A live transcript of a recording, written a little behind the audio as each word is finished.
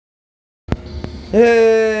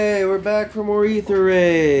Hey, we're back for more ether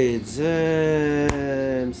raids.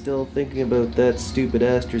 I'm still thinking about that stupid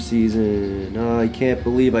Aster season. Oh, I can't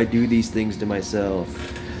believe I do these things to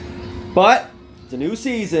myself. But it's a new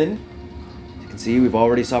season. As you can see, we've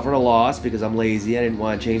already suffered a loss because I'm lazy. I didn't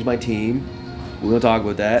want to change my team. We won't talk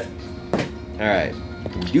about that. Alright.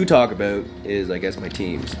 What we do talk about is, I guess, my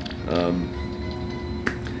teams.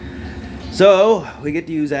 So, we get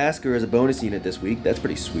to use Asker as a bonus unit this week. That's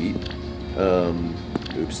pretty sweet.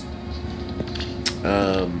 Oops.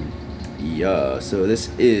 Yeah, so this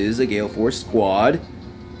is a Gale Force squad.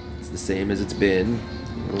 It's the same as it's been.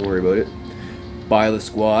 Don't worry about it. Bila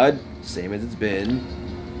squad, same as it's been.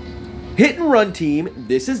 Hit and run team,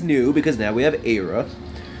 this is new because now we have ARO.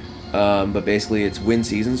 But basically it's win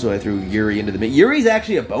season, so I threw Yuri into the mix. Yuri's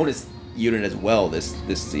actually a bonus unit as well this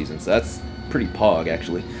season, so that's pretty pog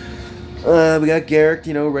actually. We got Garrick,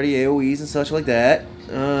 you know, ready AoEs and such like that.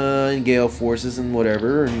 And Gale Forces and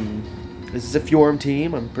whatever, and this is a Fjorm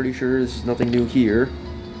team. I'm pretty sure there's nothing new here.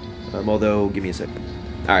 Although, give me a sec.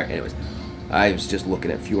 Alright, anyways. I was just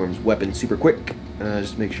looking at Fjorm's weapon super quick.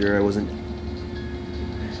 Just to make sure I wasn't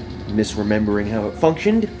misremembering how it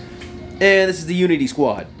functioned. And this is the Unity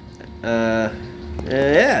squad.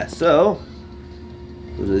 Yeah, so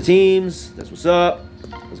those are the teams. That's what's up.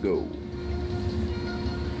 Let's go.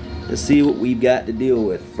 Let's see what we've got to deal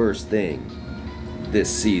with first thing this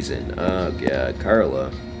season. Oh god,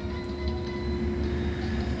 Carla.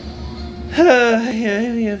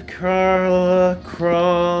 Yeah, we have Carla,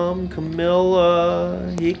 Crom,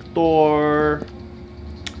 Camilla, Hector.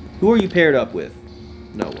 Who are you paired up with?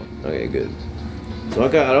 No one. Okay, good. So I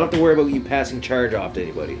don't have to worry about you passing charge off to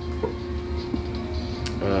anybody.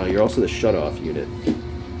 You're also the shut-off unit.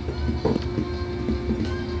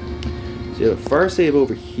 So you have a fire save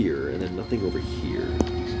over here, and then nothing over here.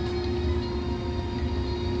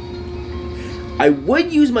 I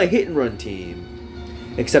would use my hit and run team,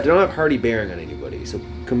 except I don't have hardy bearing on anybody, so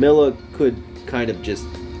Camilla could kind of just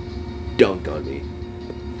dunk on me.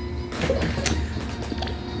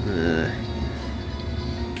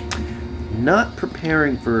 Not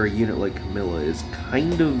preparing for a unit like Camilla is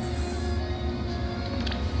kind of...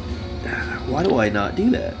 Why do I not do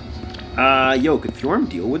that? Yo, could Fjorm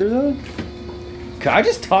deal with her though? Could I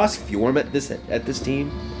just toss Fjorm at this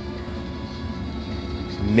team?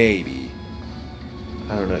 Maybe.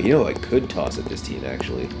 I don't know. You know, I could toss at this team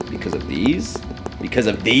actually because of these. Because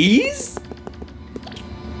of these.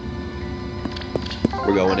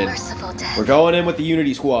 We're going in. We're going in with the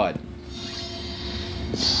Unity squad.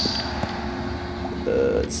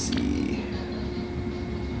 Let's see.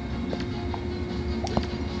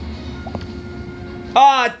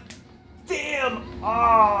 Ah, damn!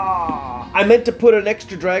 Ah, I meant to put an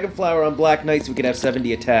extra Dragon Flower on Black Knight so we could have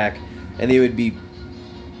 70 attack, and they would be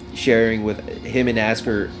sharing with him and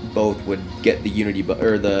Asker. Both would get the Unity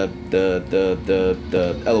or the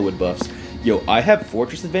Elowood buffs. Yo, I have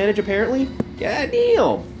Fortress advantage apparently. God damn!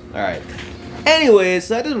 All right. Anyways,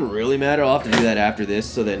 so that doesn't really matter. I'll have to do that after this.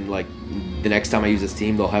 So then, like, the next time I use this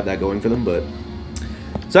team, they'll have that going for them. But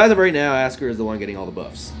so as of right now, Asker is the one getting all the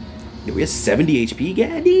buffs. Yo, we have 70 HP.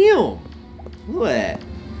 God damn! Look at that.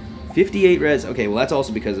 58 res. Okay, well that's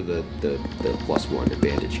also because of the +1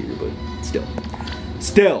 advantage here, but still.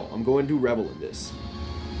 Still, I'm going to revel in this.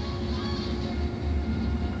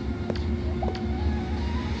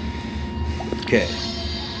 Okay.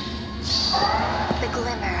 The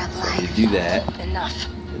glimmer of life. So do that. Enough.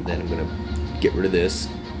 And then I'm gonna get rid of this.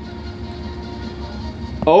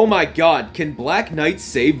 Oh my god, can Black Knight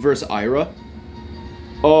save versus Ira?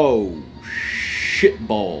 Oh, shit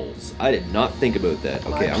balls. I did not think about that.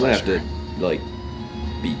 Okay, I'm gonna have to, like,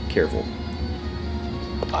 be careful.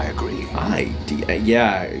 I agree.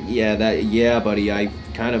 Yeah, buddy, I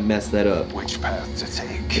kind of messed that up. Which path to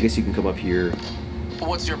take? I guess you can come up here.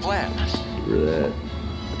 What's your plan? Get rid of that.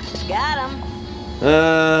 Got him.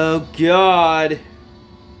 Oh, God.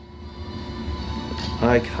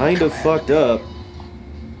 I kind of fucked up.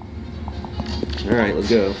 Alright, let's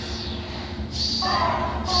go.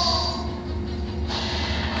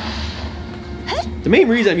 The main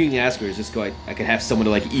reason I'm using Asker is just so I can have someone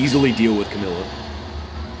to, like, easily deal with Camilla.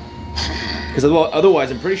 Because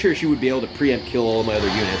otherwise, I'm pretty sure she would be able to preempt kill all of my other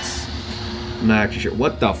units. I'm not actually sure.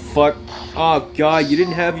 What the fuck? Oh, God, you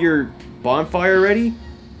didn't have your bonfire ready?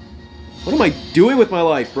 What am I doing with my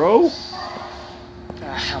life, bro?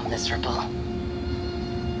 How miserable.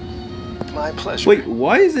 My pleasure. Wait,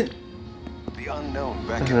 why is it... The unknown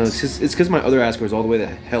beckons. It's because my other Asker is all the way to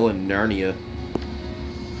hell in Narnia.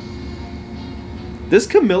 This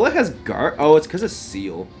Camilla has guard... Oh, it's because of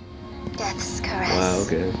Seal. Death's caress. Wow,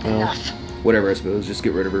 okay. Well, Enough. whatever, I suppose. Just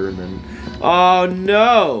get rid of her and then... Oh,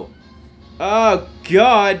 no! Oh,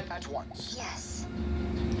 God! At once. Yes.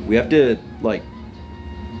 We have to, like...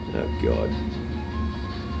 Oh, God.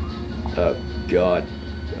 Oh, God.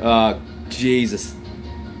 Oh, Jesus.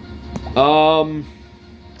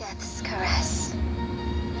 Death's caress.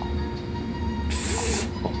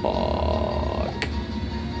 Fuck.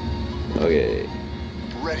 Okay.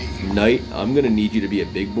 Ready. Knight, I'm gonna need you to be a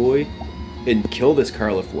big boy and kill this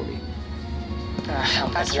Carla for me. How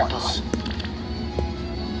At miserable. once.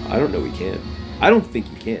 I don't know he can. I don't think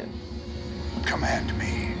he can. Command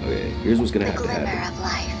me. Okay, here's what's gonna The have to glimmer happen. of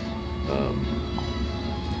life.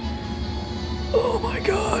 Oh my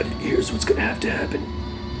god, here's what's gonna have to happen.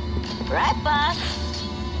 Right, boss.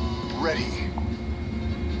 Ready.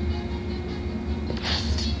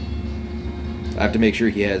 I have to make sure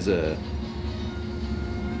he has a...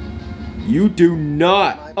 You do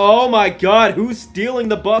not! Oh my god, who's stealing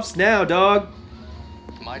the buffs now, dog?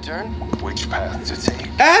 My turn. Which path to take?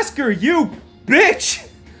 Ask her, you bitch!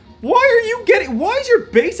 Why are you getting... Why is your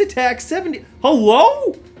base attack 70...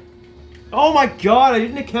 Hello? Oh my god, I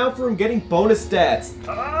didn't account for him getting bonus stats.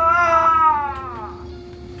 Ah!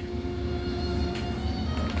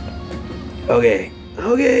 Okay.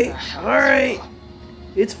 Okay. Alright.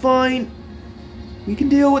 It's fine. We can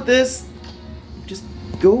deal with this. Just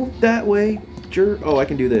go that way. Sure. Oh, I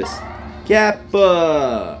can do this.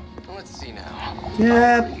 Kappa! Let's see now.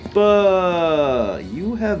 Kappa!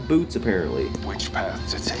 You have boots, apparently. Which path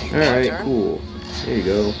to take? Alright, My turn? cool. There you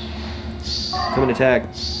go. Come and attack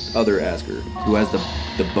other Asker, who has the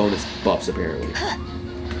bonus buffs, apparently.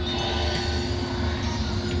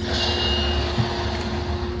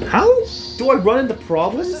 How do I run into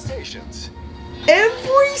problems? Visitations.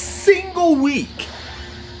 Every single week!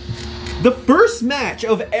 The first match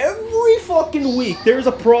of every fucking week, there's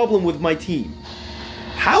a problem with my team.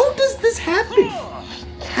 How does this happen?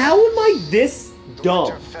 How am I this dumb?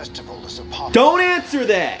 Winter Festival is upon. Don't answer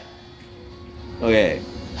that! Okay,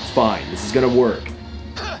 it's fine. This is gonna work.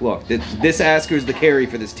 Look, this Asker's the carry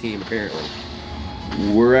for this team, apparently.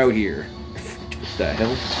 We're out here. What the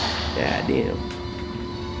hell? God damn.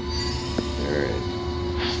 Alright.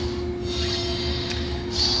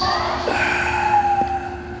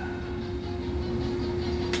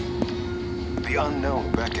 The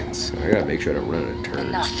unknown beckons. I gotta make sure I don't run out of turns.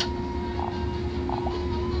 Enough.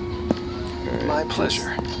 Alright, My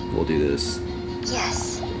pleasure. We'll do this.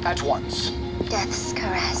 Yes. At once. Death's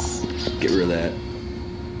caress. Get rid of that.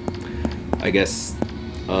 I guess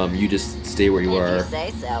you just stay where you If are. you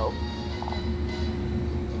say so.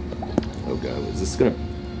 Oh god, is this gonna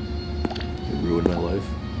ruin my life?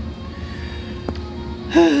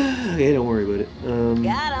 Okay, don't worry about it.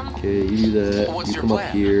 Got him. Okay, you do that. What's You your come up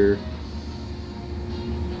plan? here.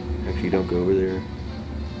 Actually, don't go over there.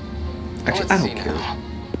 Actually, Let's I see don't care. now.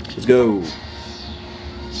 Let's go.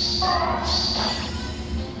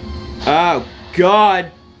 Oh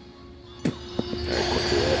god. Alright, click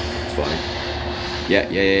through that. It's fine.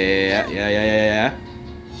 Yeah.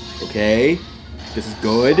 Okay. This is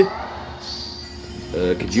good.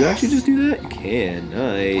 Could you actually just do that? You can.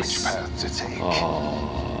 Which Nice. path to take?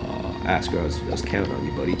 Aww. Asker, I was counting on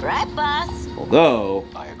you, buddy. Right, boss. Although,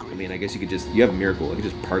 I agree. I mean, I guess you could just... You have a miracle. I could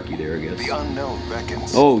just park you there, I guess. The unknown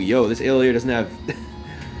beckons. Oh, yo, this LAO doesn't have...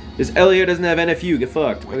 this LAO doesn't have NFU. Get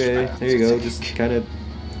fucked. Which Okay, path there you to go. take? Just kind of...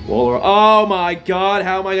 wall around. Oh my god,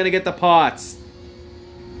 how am I going to get the pots?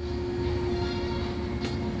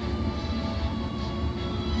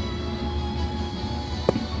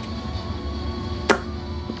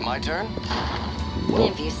 My turn. Well,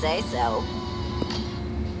 If you say so.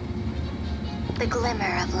 The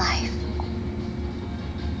glimmer of life.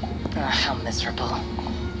 How miserable.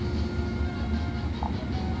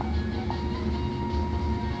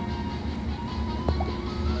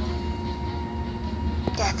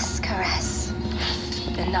 Death's caress.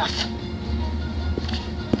 Enough.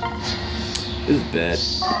 this is bad.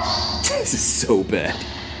 This is so bad.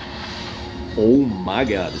 Oh my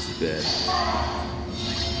god, this is bad.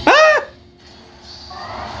 Ah!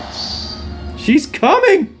 She's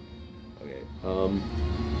coming! Okay, oh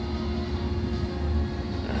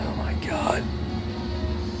my god.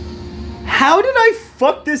 How did I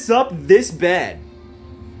fuck this up this bad?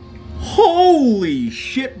 Holy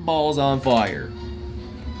shit balls on fire.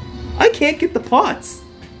 I can't get the pots.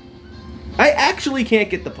 I actually can't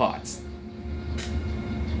get the pots.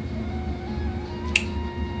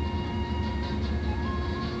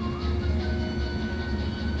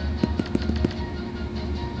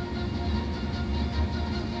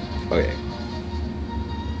 Okay.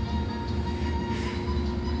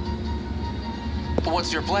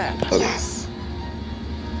 What's your plan? Okay. Yes.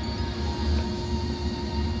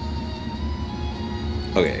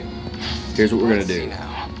 Okay. Here's what we're gonna Let's see do. now.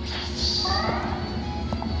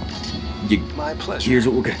 You, My pleasure. here's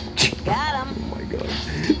what we're gonna. Got him. Oh my god.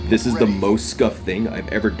 This is the most scuffed thing I've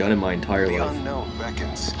ever done in my entire The life. unknown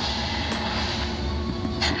beckons.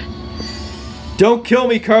 Don't kill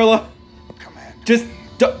me, Carla. Command. Just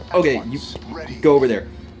don't. Okay, you Once ready. go over there.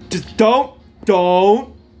 Just don't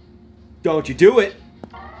you do it.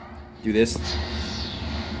 Do this.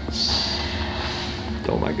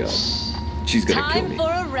 Oh my god. She's gonna kill Time me.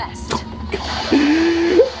 for a rest.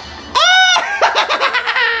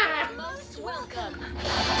 Most welcome.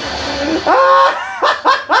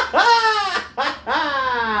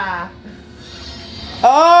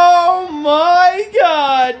 Oh my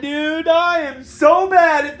god, dude. I am so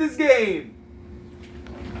bad at this game.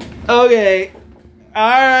 Okay.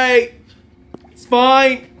 Alright. It's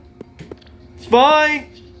fine. It's fine.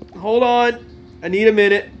 Hold on. I need a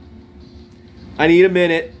minute.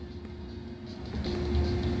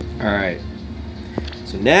 Alright.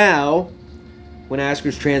 So now, when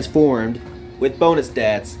Asker's transformed, with bonus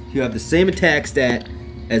stats, you have the same attack stat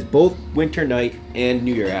as both Winter Knight and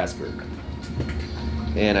New Year Asker.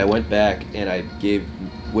 And I went back and I gave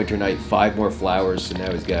Winter Knight 5 more flowers, so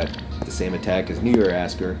now he's got the same attack as New Year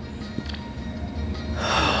Asker.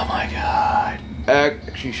 Oh my god.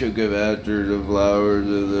 Actually should give Asker the flowers.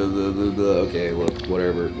 Okay, look,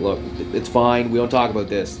 whatever. Look, it's fine. We don't talk about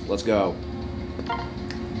this. Let's go.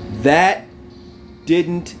 That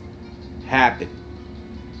didn't happen.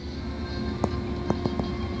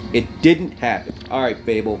 It didn't happen. Alright,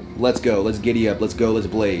 Fable. Let's go. Let's giddy up. Let's go. Let's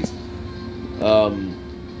blaze.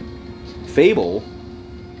 Fable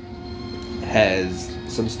has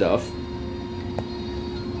some stuff.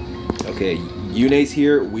 Okay, Yune's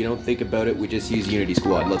here. We don't think about it. We just use Unity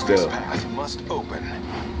Squad. Let's This go. path must open.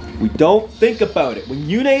 We don't think about it. When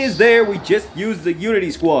Yune is there, we just use the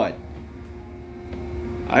Unity Squad.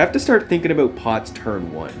 I have to start thinking about Pot's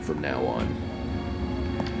turn 1 from now on.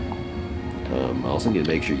 I also need to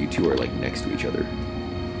make sure you two are like next to each other.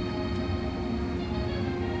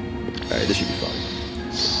 Alright, this should be fine.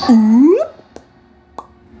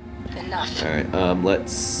 Enough. Alright,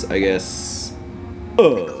 let's, I guess...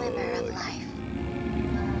 The glimmer of life.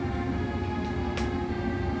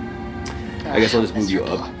 I guess I'll just move you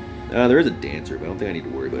up. There is a dancer, but I don't think I need to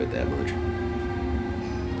worry about it that much.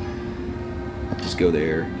 Just go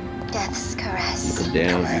there. Death's caress. Come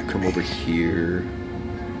down, you come over here.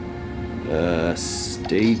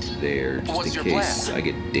 Stay there, just What's in your case plan? I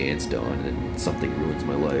get danced on and something ruins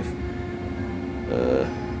my life.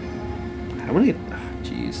 How many...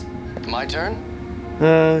 Jeez. My turn?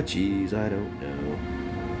 Jeez, I don't know.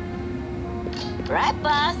 Right,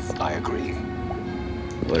 boss. I agree.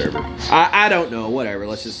 Whatever. I don't know, whatever.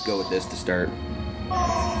 Let's just go with this to start.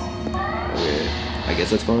 Okay. I guess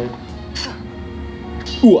that's fine.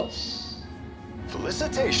 Ooh.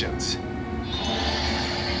 Felicitations.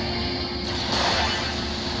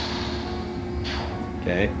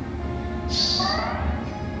 Okay.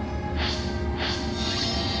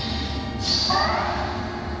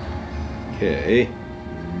 Okay.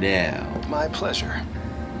 Now. My pleasure.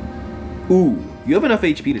 Ooh, you have enough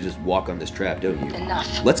HP to just walk on this trap, don't you?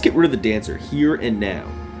 Enough. Let's get rid of the dancer here and now.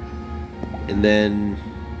 And then...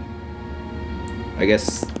 I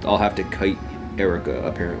guess I'll have to kite Erica,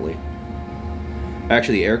 apparently.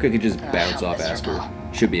 Actually, Erica could just bounce off Asker.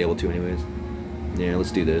 Should be able to anyways. Yeah,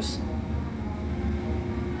 let's do this.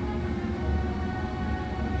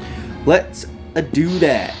 Let's do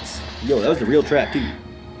that. Yo, that was the real trap, too.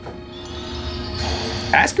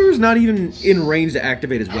 Asker's not even in range to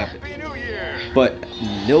activate his weapon. Happy New Year. But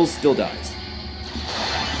Nils still dies.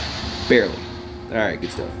 Barely. Alright,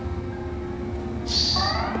 good stuff.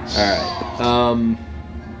 Alright.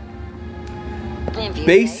 If you say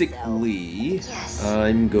Basically, Yes.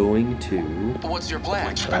 I'm going to... What's your plan?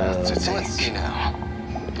 Which path to take? Let's see now.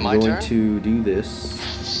 I'm My going turn? to do this.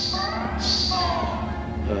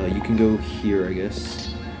 You can go here, I guess.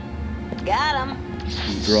 so. Got him.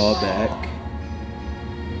 You draw back.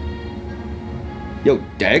 Yo,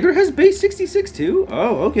 Dagger has base 66 too?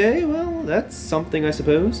 Oh, okay. Well, that's something, I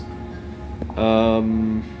suppose.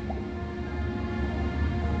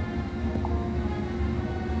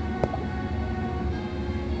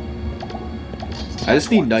 I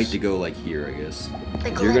just need Knight to go like here, I guess. The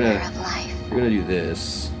You're glimmer gonna of life. you're gonna do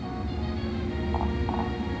this.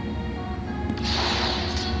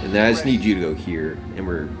 And then I just need you to go here, and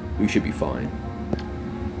we should be fine.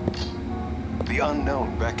 The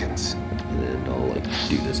unknown beckons. And then I'll like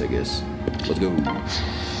do this, I guess. Let's go.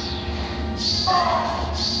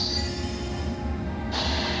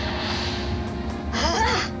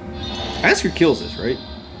 Asker kills this, right?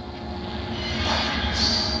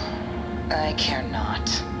 I care not.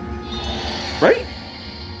 Right?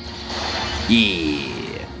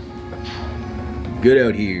 Yeah. Good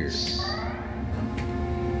out here.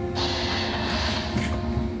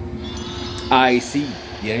 I see.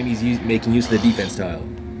 The enemy's making use of the defense tile.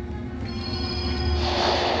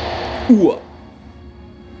 Ooh.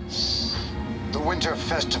 The winter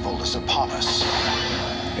festival is upon us.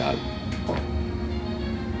 God.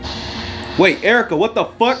 Wait, Erica, what the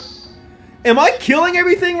fuck? Am I killing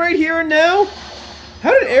everything right here and now?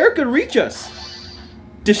 How did Erica reach us?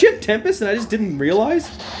 Did she have Tempest and I just didn't realize?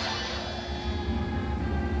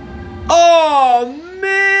 Oh,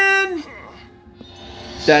 man!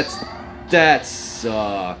 That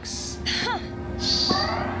sucks.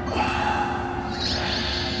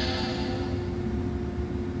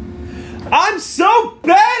 I'm so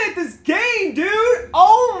bad at this game, dude!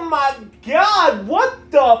 Oh my god, what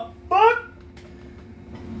the fuck?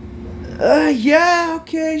 Yeah,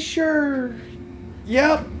 okay, sure.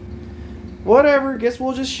 Yep. Whatever, guess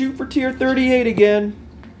we'll just shoot for tier 38 again.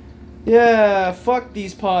 Yeah, fuck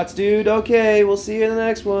these pots, dude. Okay, we'll see you in the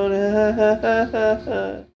next one.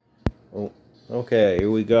 Oh, okay,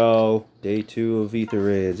 here we go. Day 2 of Ether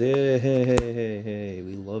Raids. Hey,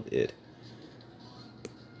 we love it.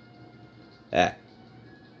 Ah.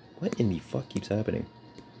 What in the fuck keeps happening?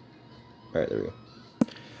 Alright, there we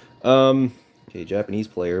go. Okay, Japanese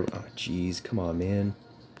player. Oh, jeez, come on, man.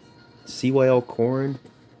 CYL Corn.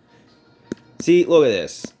 See, look at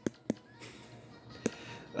this.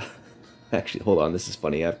 Actually, hold on, this is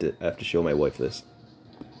funny. I have to show my wife this.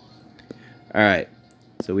 Alright.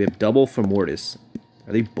 So we have double for Mortis.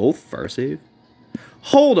 Are they both far save?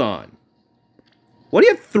 Hold on. Why do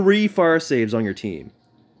you have 3 far saves on your team?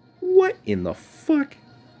 What in the fuck?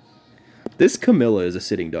 This Camilla is a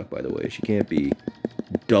sitting duck, by the way. She can't be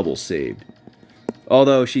double saved.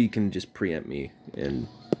 Although she can just preempt me, and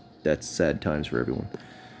that's sad times for everyone.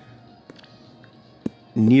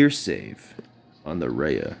 Near save on the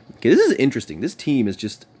Rhea. Okay, this is interesting. This team is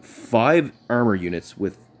just 5 armor units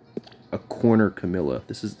with a corner Camilla.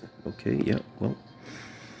 This is... okay, yeah, well...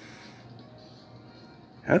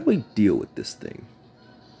 how do I deal with this thing?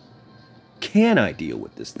 Can I deal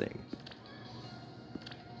with this thing?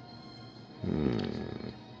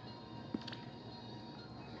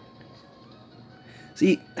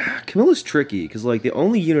 See, Camilla's tricky, because, like, the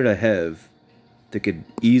only unit I have that could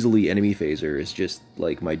easily enemy phase her is just,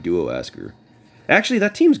 like, my duo Asker. Actually,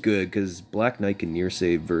 that team's good, because Black Knight can near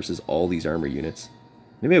save versus all these armor units.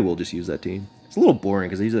 Maybe I will just use that team. It's a little boring,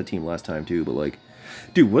 because I used that team last time, too, but, like...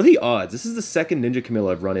 dude, what are the odds? This is the second Ninja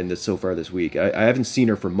Camilla I've run into so far this week. I haven't seen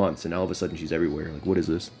her for months, and all of a sudden she's everywhere. Like, what is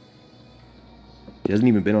this? She hasn't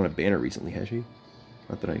even been on a banner recently, has she?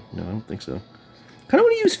 Not that I... no, I don't think so. Kind of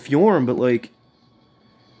want to use Fjorm, but, like...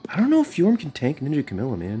 I don't know if Fjorm can tank Ninja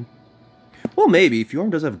Camilla, man. Well, maybe. Fjorm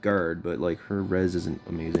does have guard, but, like, her res isn't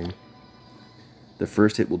amazing. The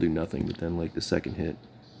first hit will do nothing, but then, like, the second hit...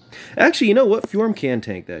 actually, you know what? Fjorm can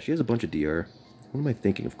tank that. She has a bunch of DR. What am I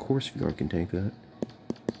thinking? Of course Fjorm can tank that.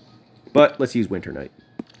 But let's use Winter Knight,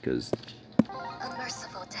 because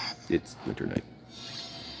it's Winter Knight.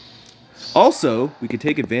 Also, we could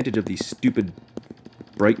take advantage of these stupid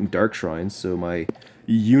bright and dark shrines, so my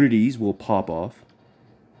unities will pop off.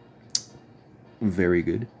 Very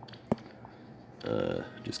good.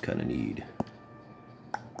 Just kind of need...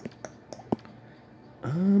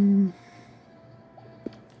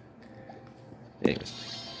 anyways,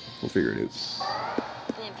 we'll figure it out.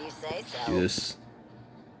 If you say so. Do this.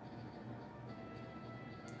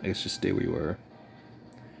 I guess just stay where you are.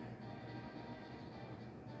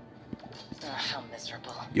 How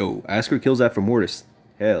miserable. Yo, Asker kills that for Mortis.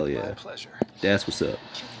 Hell yeah. My pleasure. That's what's up.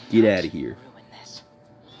 Get out of here. Ruin this.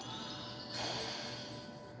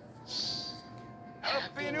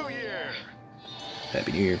 Happy New Year!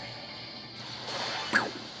 Happy New Year.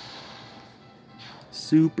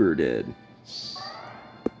 Super dead.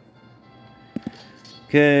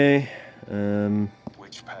 Okay.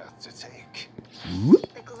 Which path to take? Whoop.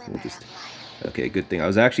 The glimmer We'll just... of life. okay, good thing. I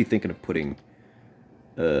was actually thinking of putting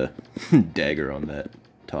dagger on that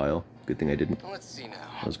tile. Good thing I didn't. Let's see now.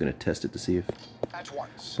 I was gonna test it to see if... At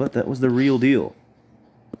once. but that was the real deal.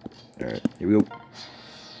 Alright, here we go.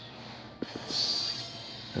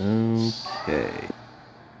 Okay.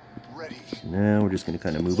 Ready. Now we're just gonna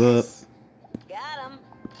kind of move up. Got him.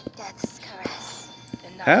 Death's caress.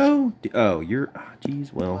 Enough. How? Oh, you're...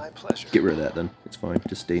 jeez, well... My pleasure. get rid of that then. It's fine.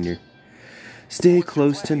 Just stay near... stay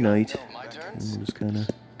close to night. My And turn. we'll just kind of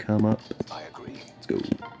come up. I agree. Let's go.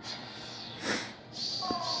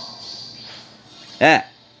 Ah!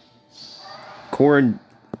 Corrin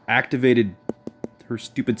activated her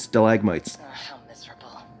stupid stalagmites. How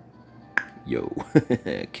miserable. Yo.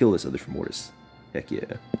 Kill this other for Mortis. Heck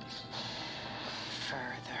yeah.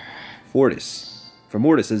 Further. Fortis. For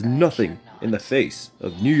Mortis is nothing in the face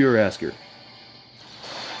of New Year Asker.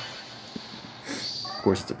 Of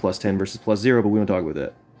course, it's a +10 versus +0, but we don't talk about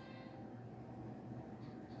that.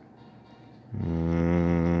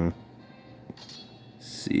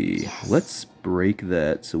 See. Yes. Let's break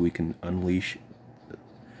that so we can unleash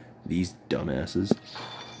these dumbasses.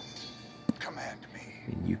 Command me.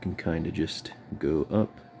 And you can kind of just go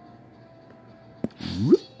up.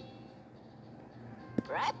 Whoop.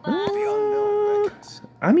 Right, The bud? unknown beckons.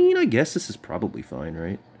 I mean, I guess this is probably fine,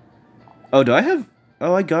 right? Oh, do I have...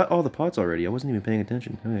 Oh, I got all the pots already. I wasn't even paying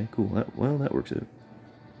attention. Okay, cool. Well, that works out.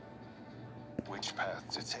 Which path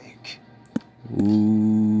to take?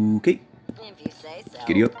 Okay. If you say so.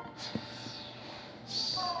 Giddy up.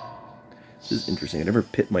 This is interesting. I never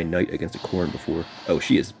pit my knight against a corn before. Oh,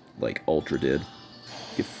 she is, like, ultra dead.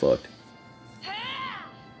 Get fucked.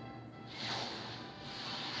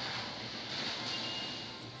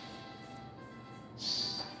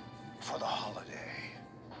 For the holiday.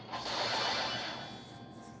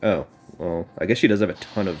 Oh, well, I guess she does have a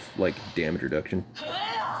ton of, like, damage reduction.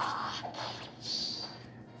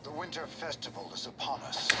 The winter festival is upon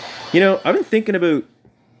us. You know, I've been thinking about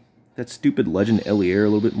that stupid Legend Elier a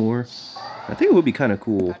little bit more. I think it would be kind of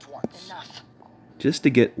cool At once. Enough. just to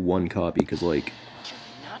get one copy, because, like, Can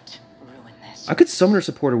we not ruin this? I could summon her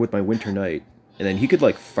supporter with my Winter Knight, and then he could,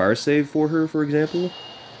 like, fire save for her, for example,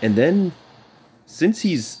 and then, since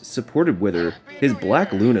he's supported with her, his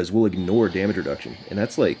Black Lunas will ignore damage reduction, and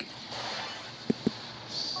that's, like,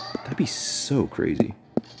 that'd be so crazy.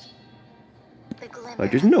 The glimmer.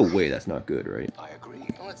 Like, there's no way that's not good, right? I agree.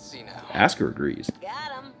 Let's see now. Asker agrees.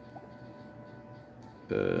 Got him.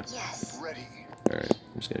 Yes. Ready. Alright,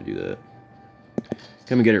 I'm just gonna do that.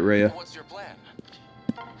 Come and get it, Rhea. What's your plan?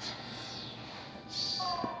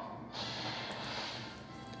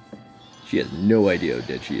 She has no idea how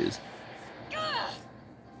dead she is.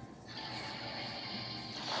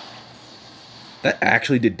 That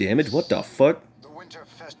actually did damage? What the fuck? The winter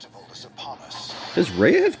festival is upon us. Does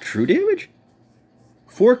Rhea have true damage?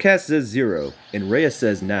 Forecast says 0, and Rhea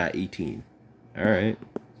says, nah, 18. Alright.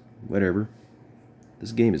 Whatever.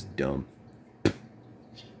 This game is dumb.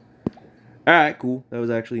 Alright, cool. That was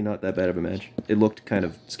actually not that bad of a match. It looked kind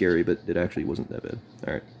of scary, but it actually wasn't that bad.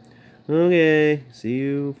 Alright. Okay. See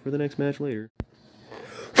you for the next match later.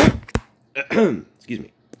 Excuse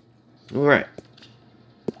me. Alright.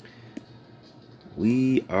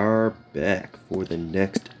 We are back for the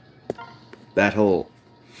next battle.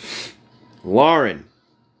 Lauren.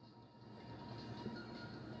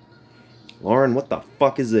 Lauren, what the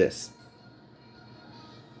fuck is this?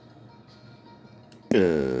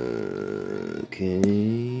 Okay,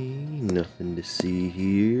 nothing to see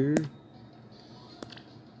here.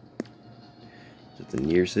 Is it the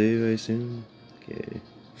near save, I assume? Okay.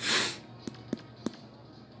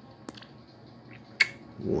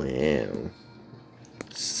 Wow.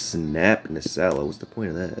 Snap Nasala, what's the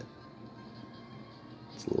point of that?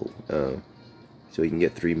 It's a little, oh. So he can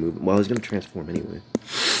get 3 movement. Well, he's gonna transform anyway.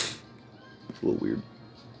 It's a little weird.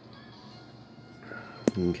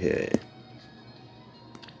 Okay.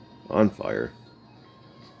 On fire.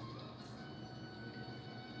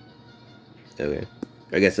 Okay.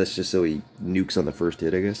 I guess that's just so he nukes on the first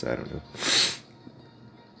hit, I guess. I don't know.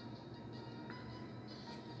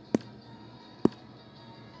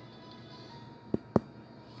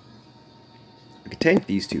 I could tank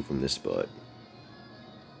these two from this spot.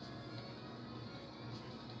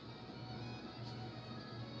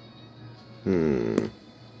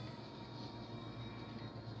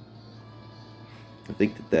 I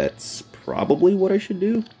think that that's probably what I should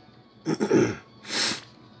do.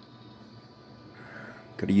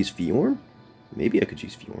 Could I use Fjorm? Maybe I could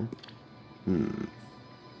use Fjorm.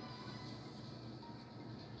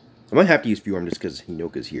 I might have to use Fjorm just because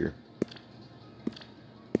Hinoka's here.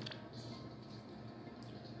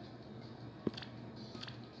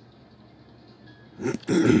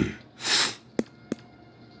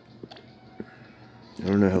 I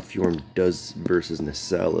don't know how Fjorm does versus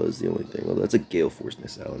Nasala is the only thing. Well, that's a Gale Force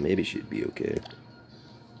Nasala. Maybe she'd be okay.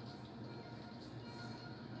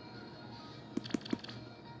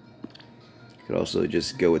 Could also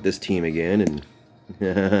just go with this team again, and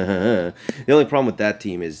the only problem with that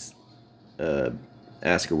team is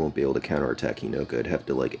Asker won't be able to counterattack Hinoka. I'd have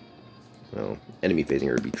to, like, well, enemy phasing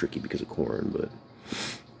her would be tricky because of Corrin, but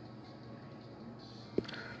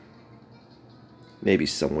maybe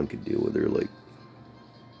someone could deal with her, like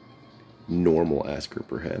normal Asker,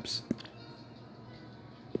 perhaps.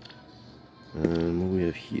 What do we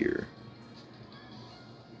have here?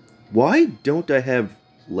 Why don't I have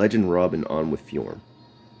Legend Robin on with Fjorm?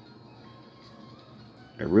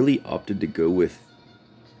 I really opted to go with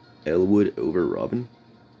Elwood over Robin.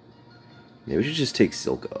 Maybe we should just take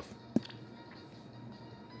Silk off.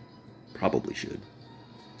 Probably should.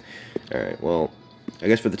 Alright, well, I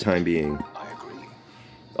guess for the time being, I agree.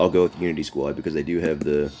 I'll go with Unity Squad because they do have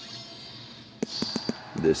this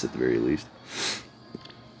at the very least.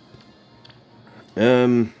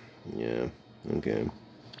 Yeah, okay.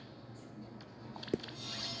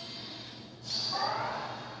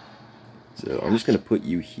 So I'm just gonna put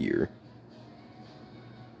you here.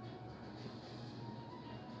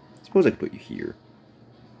 Suppose I could put you here.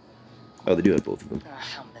 Oh, they do have both of them. Oh,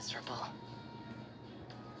 how miserable.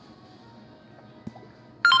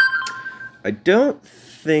 I don't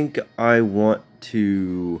think I want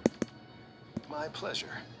to My pleasure.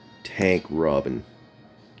 tank Robin.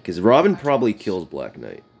 Because Robin probably kills Black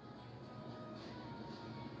Knight.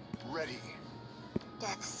 Ready.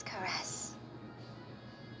 Death's caress.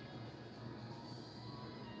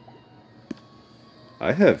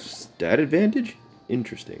 I have stat advantage?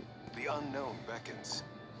 Interesting. The unknown beckons.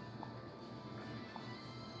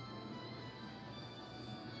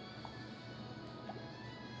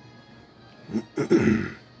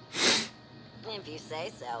 If you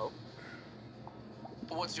say so.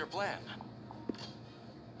 What's your plan?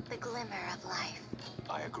 The glimmer of life.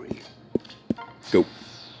 I agree. Go.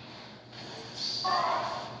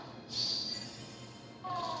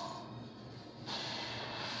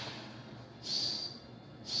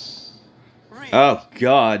 Oh,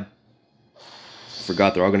 God.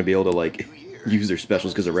 Forgot they're all going to be able to, like, use their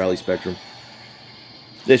specials because of Rally Spectrum.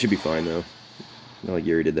 They should be fine, though. Not like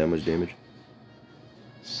Yuri did that much damage.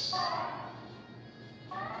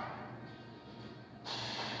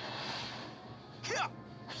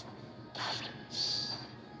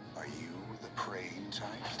 Are you the praying type?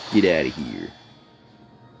 Get out of here.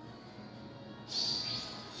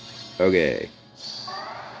 Okay.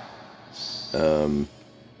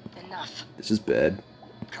 Enough. This is bad.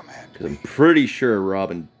 Command Because I'm me. pretty sure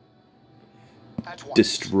Robin At once.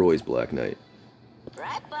 destroys Black Knight.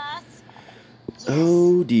 Right, boss?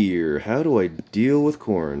 Oh dear, how do I deal with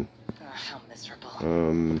Corn? Oh, how miserable.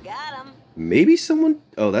 Got him. Maybe someone...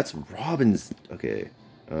 Oh, that's Robin's... Okay.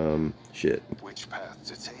 Shit. Which path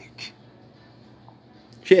to take?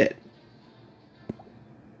 Shit.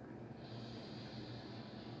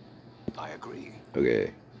 I agree.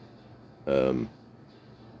 Okay.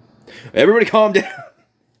 Everybody calm down.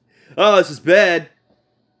 Oh, this is bad.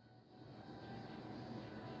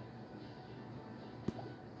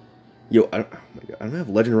 Yo, oh my God, I don't have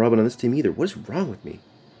Legend Robin on this team either. What is wrong with me?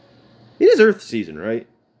 It is Earth season, right?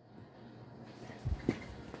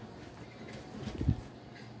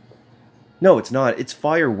 No, it's not. It's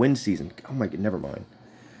Fire Wind season. Oh my God, never mind.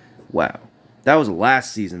 Wow. That was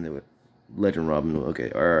last season that Legend Robin.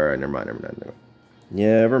 Okay, alright, never mind.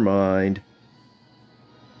 Never mind.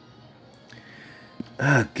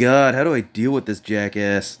 Oh God, how do I deal with this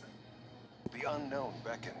jackass? The unknown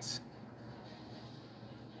beckons.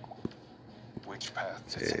 Which path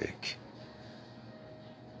to Okay. take?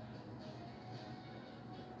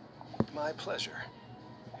 My pleasure.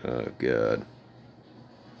 Oh God.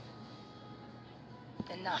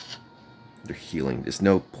 Enough. They're healing. There's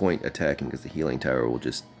no point attacking because the healing tower will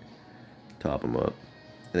just top them up.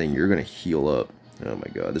 And then you're going to heal up. Oh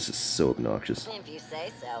my God, this is so obnoxious. If you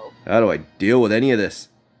say so. How do I deal with any of this?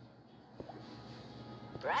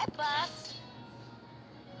 Right, boss?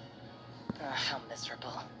 Oh, how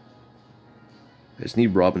miserable. I just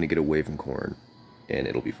need Robin to get away from Corn, and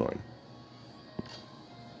it'll be fine.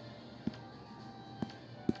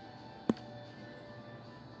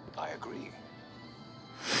 I agree.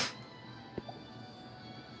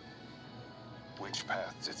 Which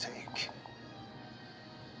path to take?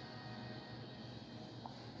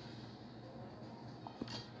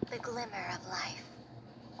 The glimmer of life.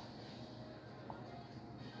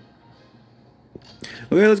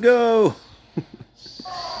 Okay, let's go!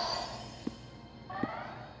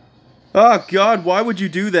 Oh God, why would you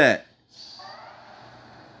do that?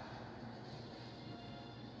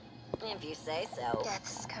 If you say so.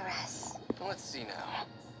 Death's caress. Let's see now.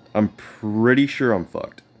 I'm pretty sure I'm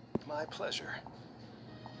fucked. My pleasure.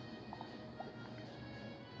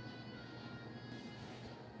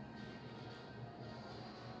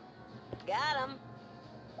 Got him.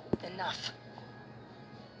 Enough.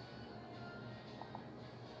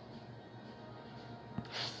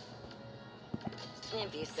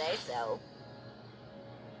 If you say so.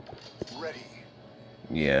 Ready.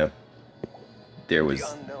 Yeah. There was,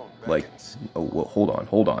 The unknown like... beckons. Oh, well, hold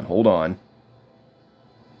on.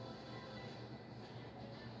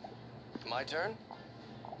 My turn?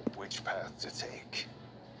 Which path to take?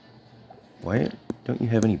 Why don't you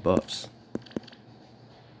have any buffs?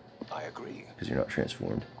 I agree. Because you're not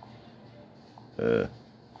transformed.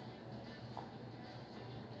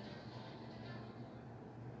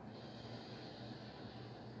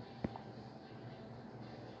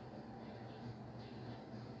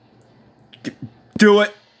 Do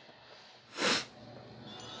it!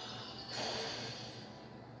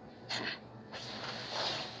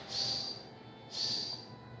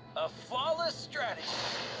 A flawless strategy.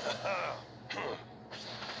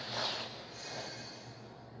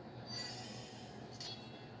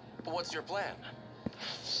 What's your plan?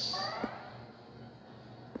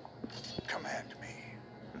 Command me.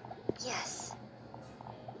 Yes.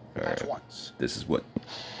 Alright. At once. This is what...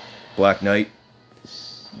 Black Knight.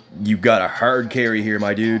 You got a hard carry here,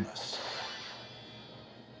 my dude.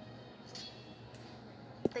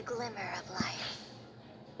 The glimmer of life.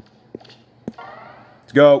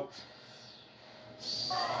 Let's go.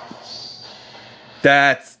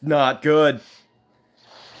 That's not good.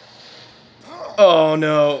 Oh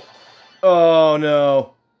no. Oh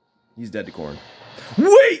no. He's dead to corn.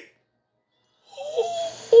 Wait!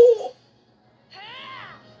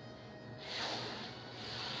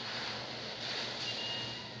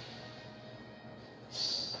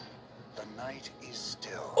 The night is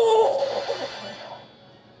still.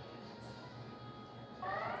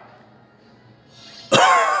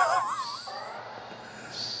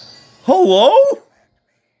 Hello?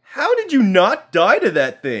 How did you not die to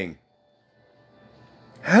that thing?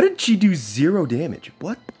 How did she do 0 damage?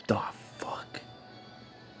 What the fuck?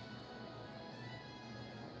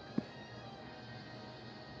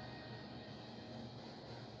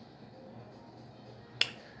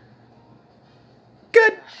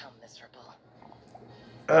 Good. How miserable.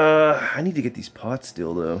 I need to get these pots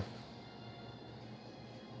still, though.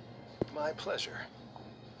 My pleasure.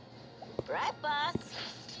 Right, boss?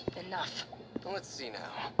 Enough. Let's see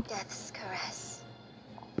now. Death's caress.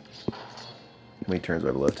 How many turns do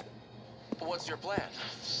I have left? What's your plan?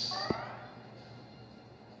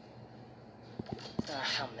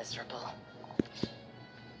 How miserable.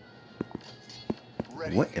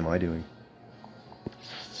 Ready. What am I doing?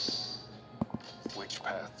 Which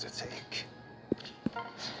path to take?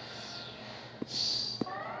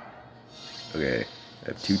 Okay, I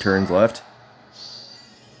have 2 turns left.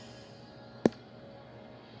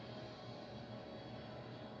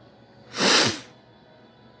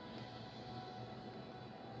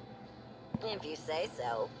 If you say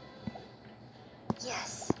so.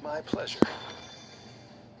 Yes. My pleasure.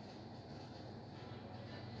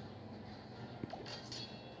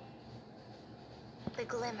 The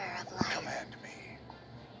glimmer of life. Command me.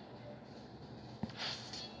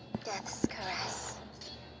 Death's caress.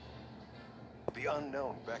 The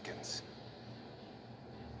unknown beckons.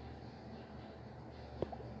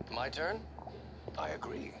 My turn? I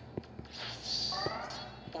agree.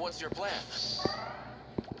 What's your plan?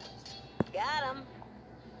 Got him.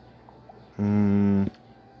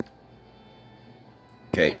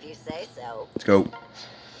 Okay, If you say so. let's go.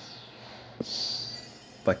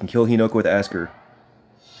 If I can kill Hinoko with Asker,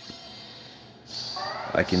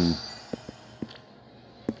 I can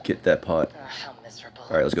get that pot. How miserable.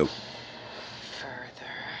 Alright, let's go.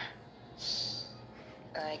 Further.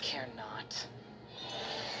 I care not.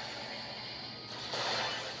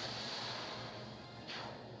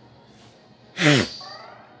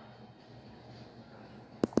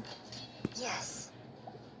 Yes.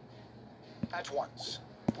 At once.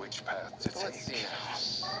 Which path to Let's see take?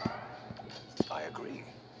 now. I agree.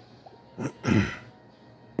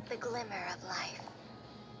 The glimmer of life.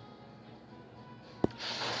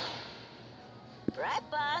 Right,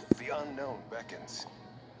 boss? The unknown beckons.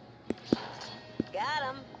 Got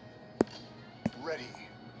him. Ready.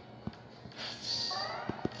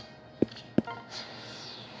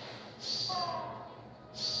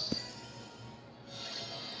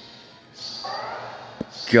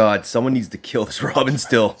 God, someone needs to kill this Robin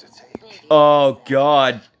still. To take. Oh,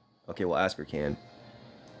 God. Okay, well, Asker can.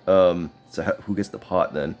 So who gets the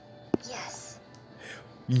pot, then? Yes.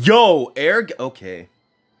 Yo, Air... Okay.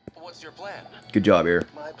 What's your plan? Good job, Air.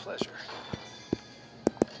 My pleasure.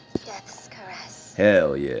 Death's caress.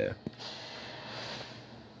 Hell yeah.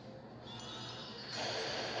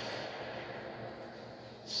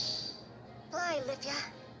 Fly, Livia.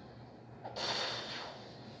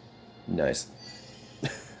 Nice.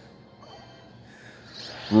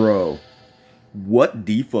 Bro. What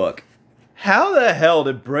the fuck? How the hell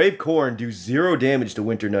did Brave Corn do 0 damage to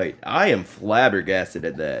Winter Knight? I am flabbergasted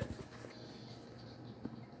at that.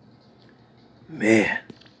 Man.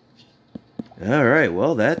 Alright,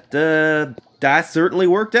 well, that certainly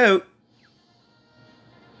worked out.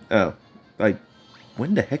 Oh.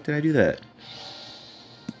 When the heck did I do that?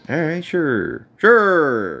 Alright, sure.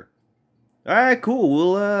 Sure! Alright, cool.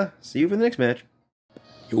 We'll, see you for the next match.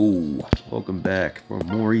 Yo, welcome back for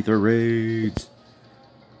more Ether Raids.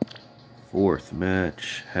 Fourth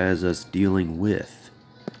match has us dealing with...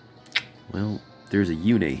 Well, there's a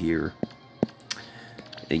Yune here.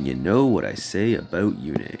 And you know what I say about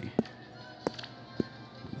Yune.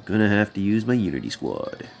 I'm gonna have to use my Unity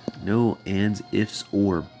Squad. No ands, ifs,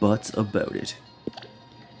 or buts about it.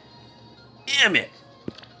 Damn it!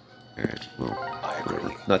 Alright, well,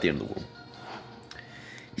 whatever. Not the end of the world.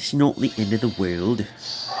 It's not the end of the world.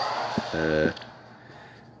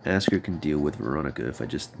 Asker can deal with Veronica if I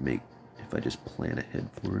just plan ahead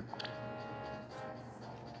for it.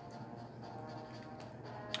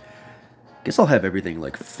 Guess I'll have everything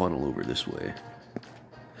like funnel over this way.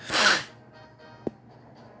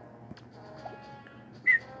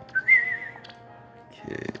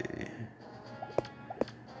 Okay.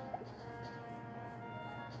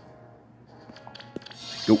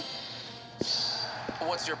 Go.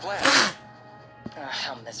 What's your plan?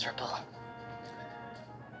 How miserable.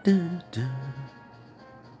 Dun, dun.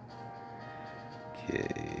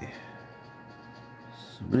 Okay.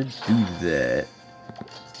 So I'm gonna do that.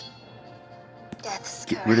 Death's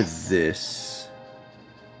Get rid of curse. this.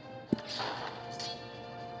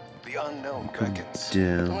 The unknown Come beckons.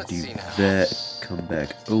 down, Let's do see now. that, come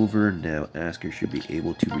back over. Now Asker should be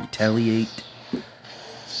able to retaliate.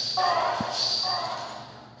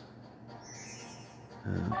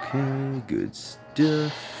 Okay, good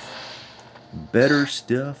stuff. Better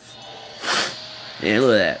stuff. And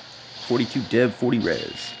look at that. 42 dev, 40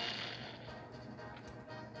 res.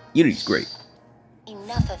 Unity's great.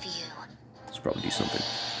 Enough of you. Let's probably do something.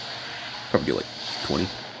 Probably do like 20.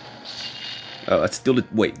 Oh, that's still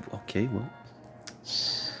did. Wait, okay, well.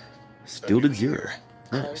 Still did 0.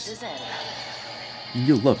 Nice. Closes in.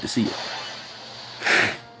 You'll love to see it.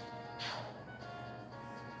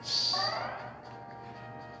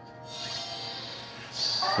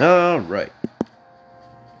 Alright.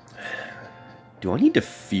 Do I need to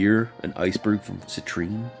fear an iceberg from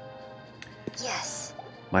Citrine? Yes,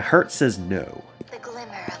 My heart says no. the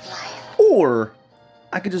glimmer of life. Or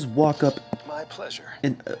I could just walk up My pleasure.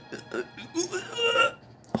 and...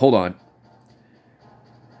 hold on.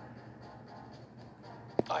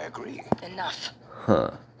 I agree. Enough.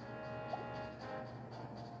 Huh.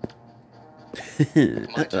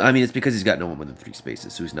 I mean, it's because he's got no one within 3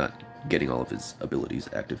 spaces, so he's not getting all of his abilities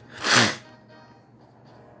active.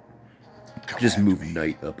 Just Command move me.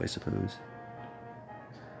 Knight up, I suppose.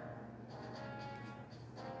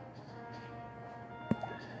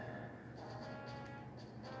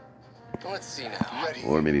 Let's see now. Ready.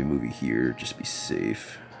 Or maybe move you here, just to be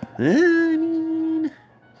safe. I mean...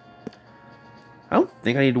 I don't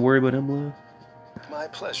think I need to worry about Embla. My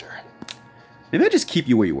pleasure. Maybe I just keep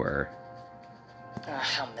you where you are.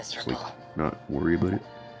 How Just, miserable. like, not worry about it.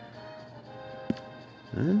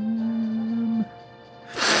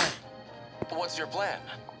 What's your plan?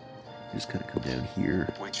 Just kind of come down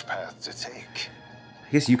here. Which path to take?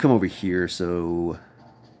 I guess you come over here so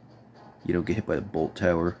you don't get hit by the bolt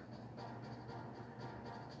tower.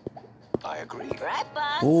 I agree. Right,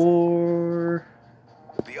 boss? Or...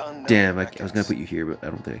 The unknown Damn, I was beckons. going to put you here, but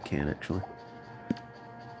I don't think I can, actually.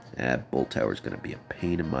 That bolt tower's going to be a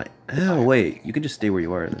pain in my... Oh, wait. You can just stay where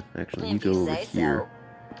you are, then. Actually, you If go you over say here.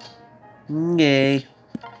 Yay.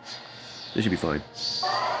 This should be fine.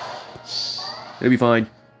 It'll be fine.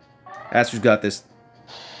 Aster's got this.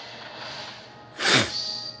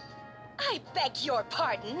 I beg your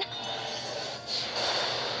pardon.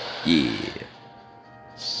 Yeah.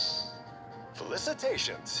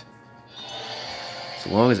 Felicitations. So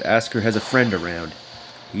long as Asker has a friend around,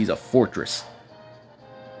 he's a fortress.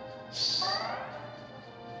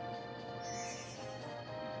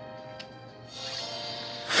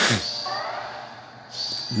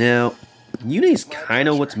 Now, Yune's kind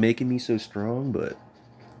of what's making me so strong, but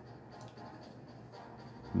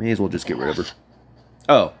may as well just get rid of her.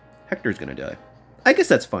 Oh, Hector's gonna die. I guess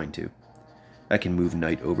that's fine too. I can move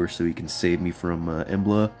Knight over so he can save me from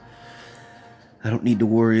Embla. I don't need to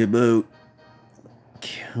worry about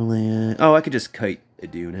killing... Oh, I could just kite a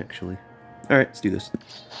Dune, actually. Alright, let's do this.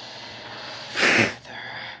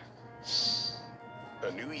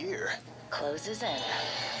 A new year. Closes in.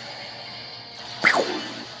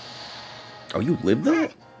 Oh, you live there?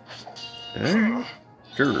 Alright.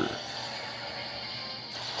 Sure.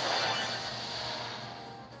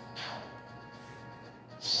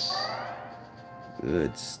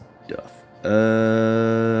 Good stuff.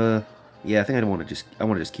 Yeah, Yeah, I think I want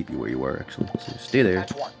to just keep you where you are, actually. So stay there.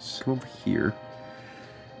 At once. Come over here.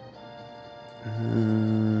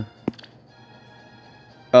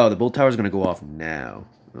 Oh, the bolt tower's gonna go off now.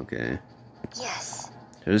 Okay. Yes.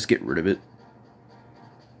 Should I just get rid of it?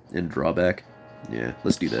 And draw back? Yeah,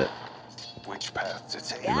 let's do that. Which path to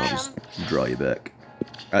take? And I'll Got just draw you back.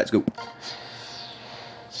 Alright, let's go.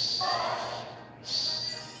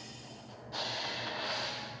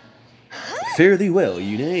 Fare thee well,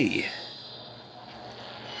 Yune.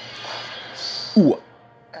 Ooh.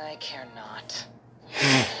 I care not.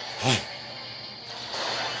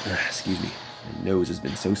 Excuse me. My nose has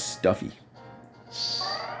been so stuffy.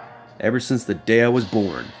 Ever since the day I was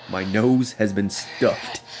born, my nose has been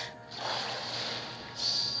stuffed.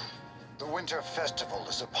 The winter festival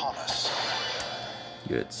is upon us.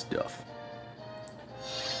 Good stuff.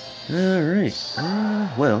 Alright.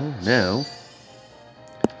 Well, now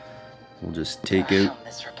we'll just take How out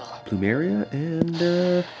miserable. Plumeria and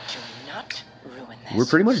Do not ruin this. we're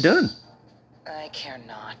pretty much done. I care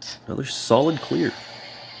not. Another solid clear.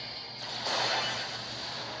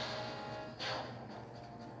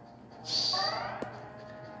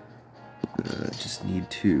 Just need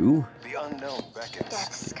to The unknown beckons.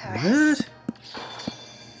 Death's do caress. that.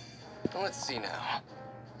 Let's see now.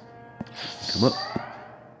 Come up.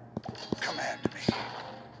 Command me.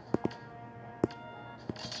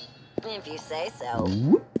 If you say so.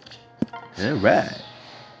 Whoop. Alright.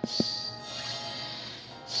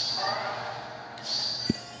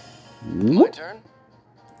 My Whoop. turn?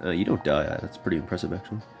 You don't die. That's pretty impressive,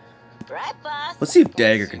 actually. Right, boss. Let's see if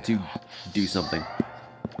Dagger can do something.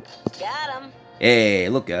 Got him. Hey,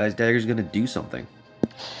 look, guys. Dagger's gonna do something.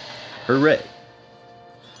 Hooray.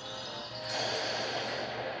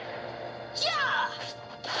 Yeah.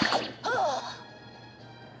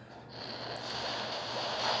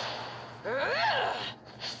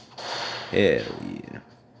 Hell yeah.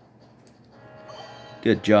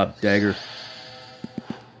 Good job, Dagger.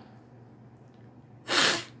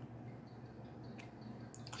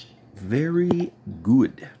 Very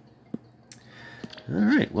good.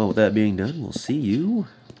 Alright, well, with that being done, we'll see you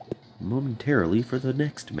momentarily for the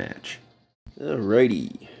next match.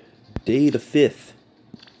 Alrighty. Day the 5th.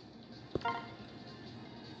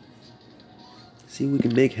 See what we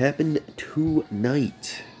can make happen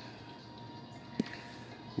tonight.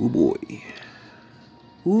 Oh boy.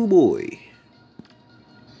 Oh boy.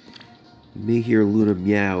 You may hear Luna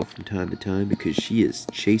meow from time to time because she is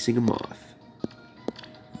chasing a moth.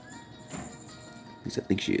 At least I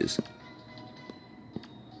think she is.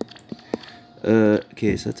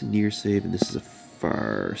 Okay, so that's a near save, and this is a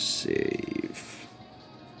far save.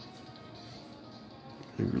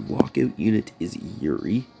 Our lockout unit is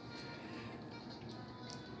Yuri.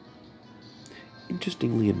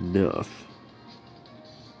 Interestingly enough,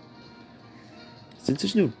 since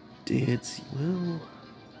there's no dance, well,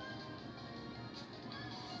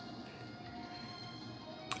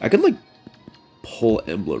 I could like pull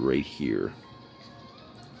Embla right here.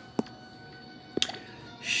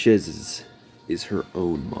 Shiz is her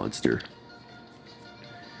own monster.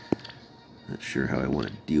 Not sure how I want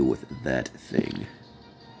to deal with that thing.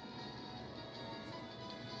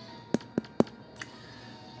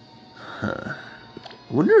 Huh.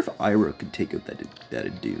 I wonder if ARO could take out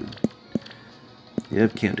that Dune. You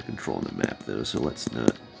have counter control on the map though, so let's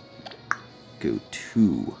not go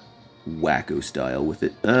too wacko style with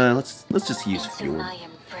it. Let's just use Into Fjorm. my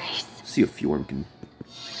embrace. See if Fjorm can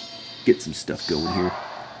get some stuff going here.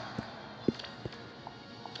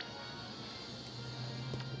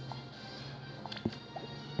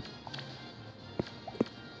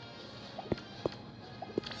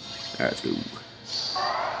 Alright, let's go.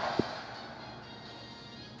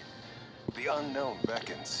 The unknown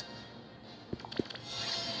beckons.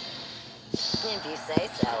 If you say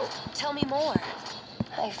so. Tell me more.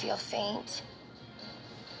 I feel faint.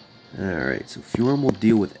 Alright, so Fjorm will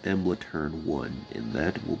deal with Embla turn 1, and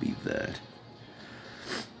that will be that.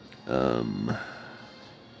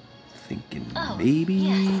 Thinking Oh, maybe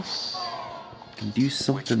yes. can do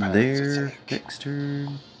something path to there take? next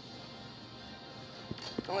turn.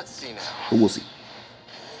 Let's see now. But we'll see.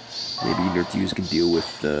 Maybe Nertuse can deal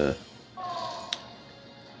with,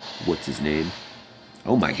 what's his name?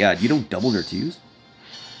 Oh my god, you don't double Nertuse?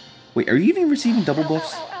 Wait, are you even receiving double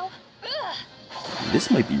buffs? Ow, ow, ow. This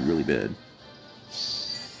might be really bad.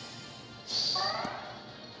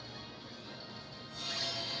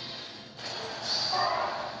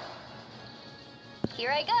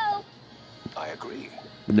 Here I go. I agree.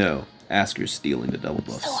 No, Asker's stealing the double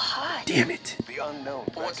buffs. So hot. Damn it! The unknown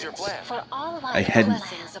beckons. What's your plan? For all of I hadn't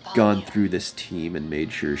blessings upon gone you. through this team and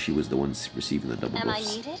made sure she was the one receiving the double Am I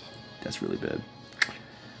buffs. needed? That's really bad.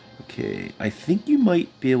 Okay, I think you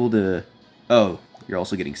might be able to... Oh, you're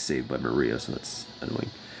also getting saved by Maria, so that's annoying.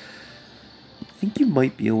 I think you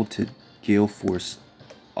might be able to Gale Force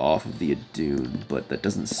off of the Adune, but that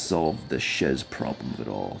doesn't solve the Shez problem at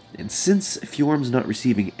all. And since Fjorm's not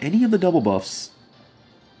receiving any of the double buffs,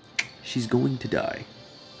 she's going to die.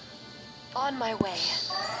 On my way.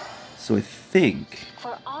 So I think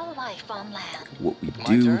For all life on land. what we My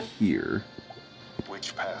do turn? here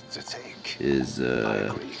Which path to take? is I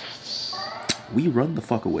agree. we run the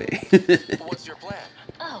fuck away. What's your plan?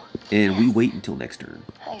 Oh. And we yes. wait until next turn.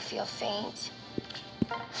 I feel faint.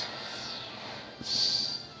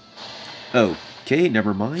 Okay,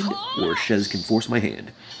 never mind. Or Shez can force my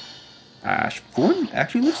hand. Ashform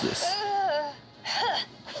actually lives this.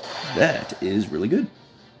 That is really good.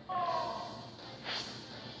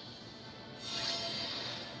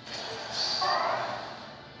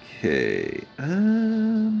 Okay,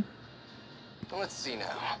 Let's see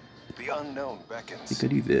now. The unknown I beckons. think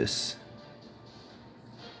I do this.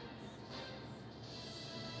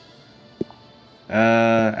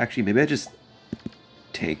 Actually, maybe I just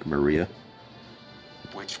take Maria.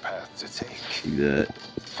 Which path to take? Do that.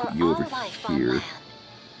 For You all over life on here.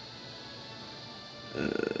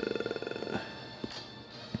 land.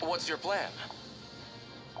 What's your plan?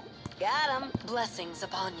 Got him. Blessings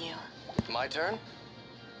upon you. My turn?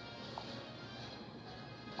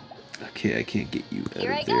 Okay, I can't get you out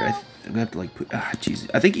Here I of there. go. I'm gonna have to like put. Jeez.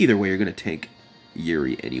 I think either way you're gonna tank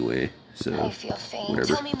Yuri anyway. So I feel faint.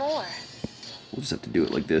 whatever. Tell me more. We'll just have to do it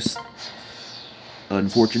like this.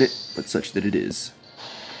 Unfortunate, but such that it is.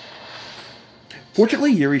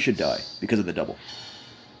 Fortunately, Yuri should die because of the double.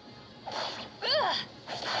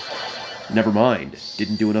 Never mind.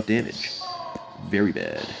 Didn't do enough damage. Very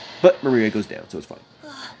bad. But Maria goes down, so it's fine.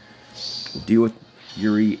 We'll deal with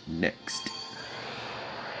Yuri next.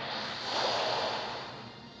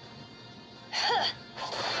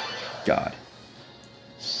 God.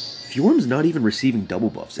 Fjorm's not even receiving double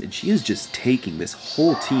buffs, and she is just taking this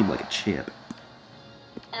whole team like a champ.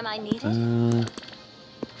 Am I needed?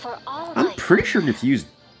 For all I'm life pretty on sure land. Nifuse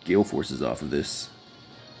Gale Forces off of this.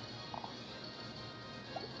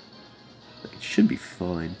 Like, it should be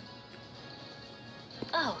fine.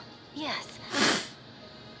 Oh, yes.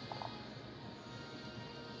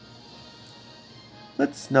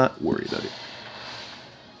 Let's not worry about it.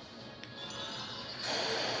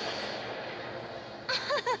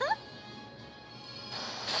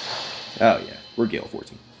 Oh yeah, we're Gale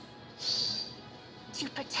Forcing. To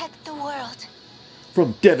protect the world.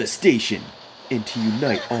 From devastation, and to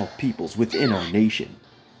unite all peoples within our nation.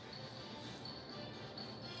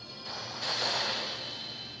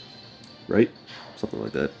 Right? Something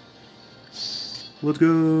like that. Let's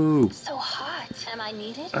go! So hot. Am I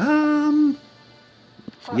needed?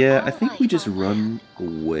 For Yeah, all I think we life just on run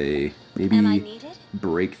land. away. Am I Maybe needed?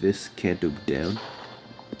 break this Canto down.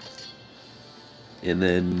 And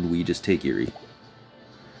then we just take Erie.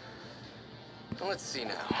 Let's see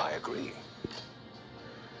now. I agree.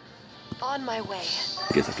 On my way.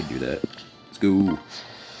 I guess I can do that. Let's go.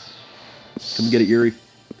 Come get it, Yuri.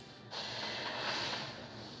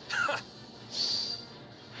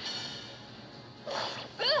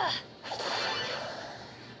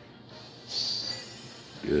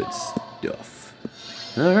 Good stuff.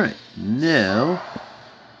 Alright, now...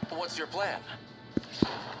 What's your plan?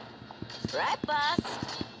 Right, boss.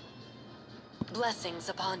 Blessings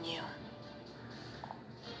upon you.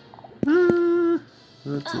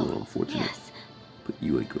 That's a little unfortunate. Yes. Put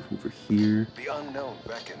you like over here. The unknown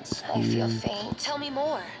beckons. I feel faint. Tell me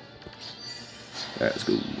more. Alright, let's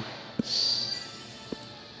go.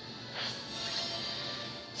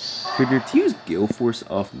 Could Nifuse Gale Force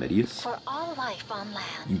off Medius? For all life on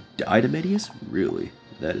land. You die to Medius? Really?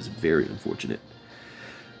 That is very unfortunate.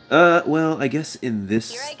 Well, I guess in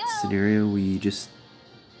this Here I go. scenario, we just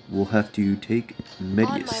will have to take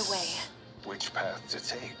Medius. On my way. Which path to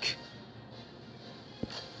take?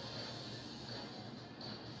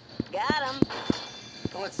 Got him.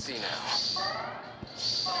 Let's see now.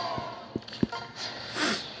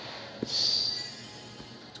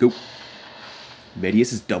 Let's go.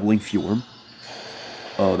 Medius is doubling Fjorm.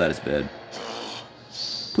 Oh, that is bad.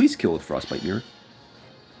 Please kill with Frostbite Mirror.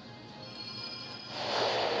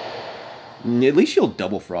 At least she'll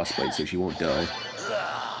double Frostbite so she won't die.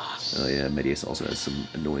 Oh yeah, Medius also has some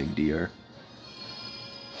annoying DR.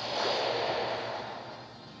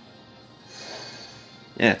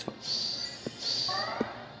 Yeah, it's fine.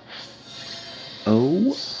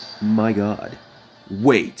 Oh my god.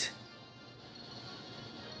 Wait.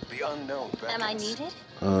 The unknown beckons. Am I needed?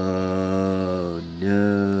 Oh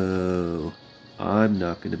no. I'm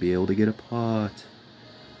not going to be able to get a pot.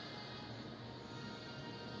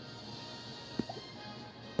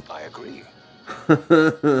 I agree.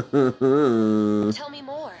 Tell me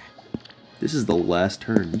more. This is the last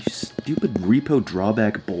turn. You stupid repo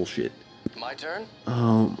drawback bullshit. My turn?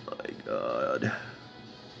 Oh my god.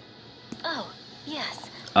 Oh, yes.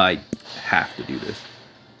 I have to do this.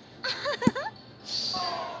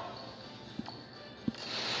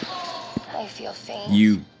 I feel faint.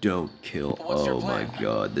 You don't kill. What's your Oh my plan?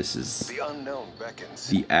 god, this is The unknown beckons.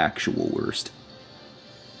 the actual worst.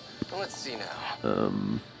 Let's see now.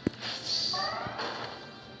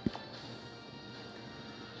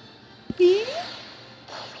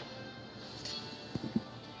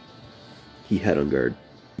 He had on guard.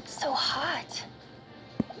 So hot.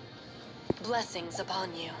 Blessings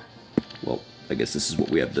upon you. Well, I guess this is what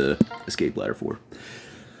we have the escape ladder for.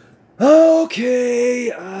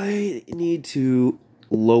 Okay, I need to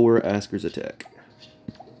lower Asker's attack.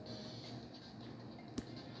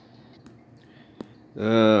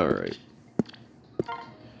 Alright.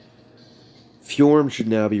 Fjorm should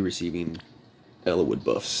now be receiving Ellawood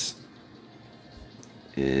buffs.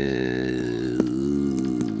 What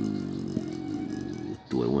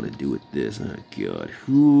do I want to do with this? Oh god.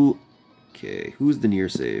 Who... Okay, who's the near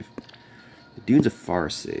save? The dude's a far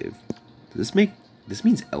save. Does this make... This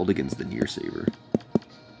means Eldigan's the near saver.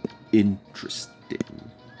 Interesting.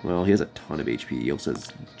 Well, he has a ton of HP. He also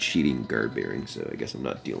has cheating guard bearing, so I guess I'm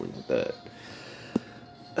not dealing with that.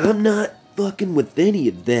 I'm not fucking with any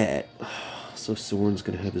of that. So Soren's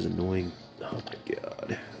gonna have his annoying... Oh my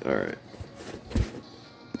god. Alright.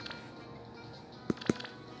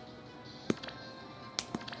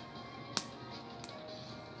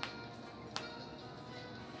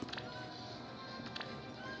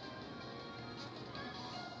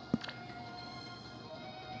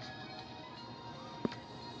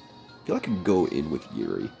 I feel like I could go in with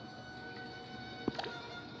Yuri.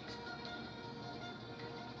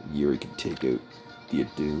 Yuri can take out the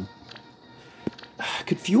Doom.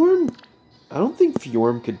 Could Fjorm... I don't think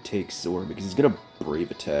Fjorm could take Soren because he's gonna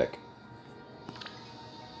Brave Attack.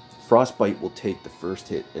 Frostbite will take the first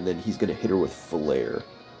hit, and then he's gonna hit her with Flare.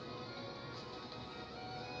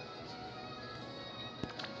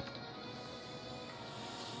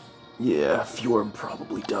 Yeah, Fjorm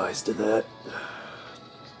probably dies to that.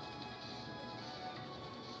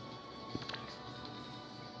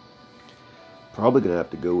 Probably gonna have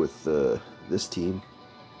to go with this team.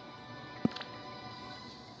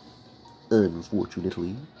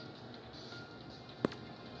 Unfortunately.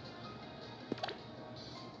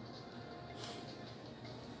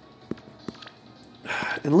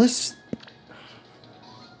 Unless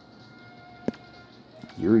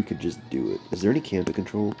Yuri could just do it. Is there any Canto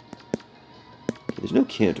control? Okay, there's no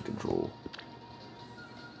Canto control.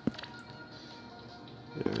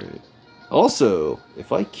 Alright. Also,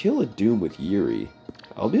 if I kill a Doom with Yuri,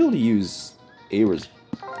 I'll be able to use ARO's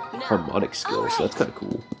harmonic skill, so that's kind of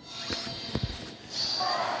cool.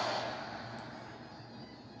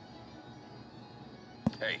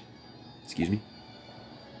 Hey, Excuse me?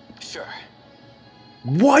 Sure.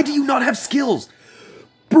 Why do you not have skills?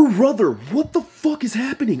 Brother, what the fuck is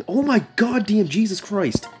happening? Oh my goddamn Jesus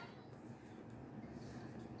Christ.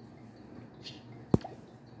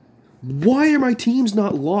 Why are my teams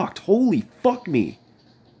not locked? Holy fuck me.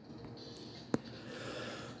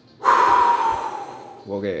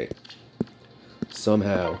 Okay.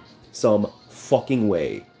 Somehow, some fucking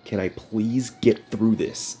way, can I please get through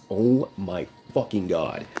this? Oh my fucking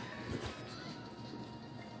god.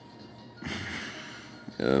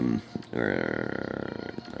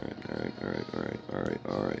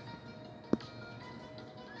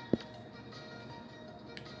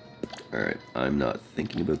 Alright, I'm not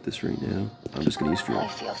thinking about this right now. I'm just gonna use fuel. I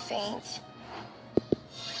feel faint.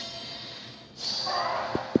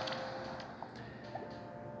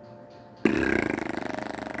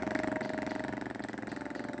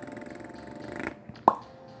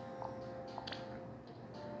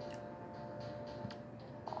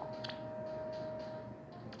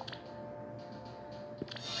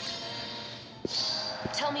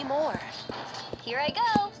 Tell me more. Here I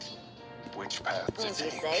go. which path to If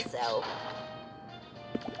you take? say so.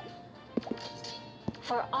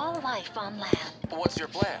 For all life on land. What's your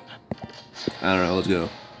plan? I don't know, let's go.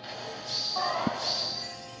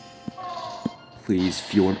 Please,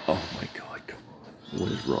 Fjorm. Oh my god, come on.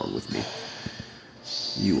 What is wrong with me?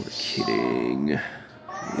 You are kidding.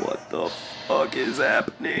 What the fuck is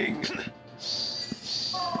happening?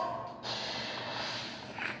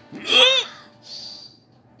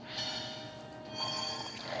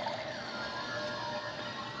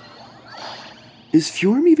 Is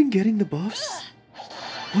Fjorm even getting the buffs?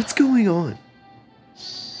 What's going on?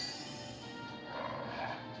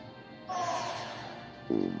 Oh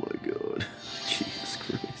my god. Jesus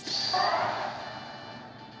Christ.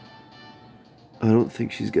 I don't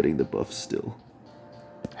think she's getting the buff still.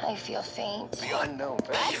 I feel faint. The unknown.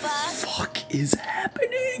 Hi, boss. Fuck is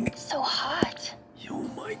happening? So hot. Oh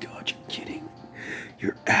my god, you're kidding.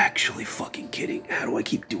 You're actually fucking kidding. How do I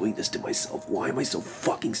keep doing this to myself? Why am I so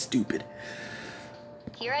fucking stupid?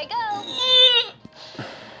 Here I go.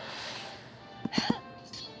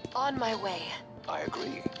 On my way. I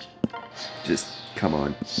agree. Just, come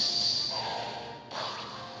on.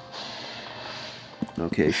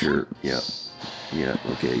 Okay, sure. Yeah. Yeah,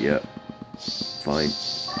 okay, yeah. Fine.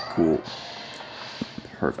 Cool.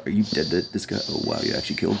 Perfect. Are you dead to this guy? Oh, wow, you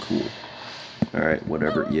actually killed? Cool. Alright,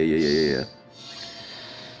 whatever. Yeah.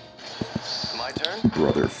 My turn?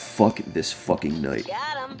 Brother, fuck this fucking night.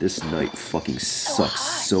 Got him. This night fucking sucks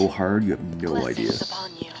hot. so hard, you have no idea. Blessings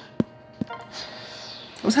upon you.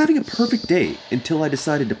 I was having a perfect day until I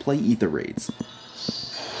decided to play Ether Raids.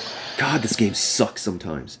 God, this game sucks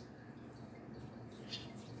sometimes.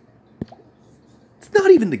 It's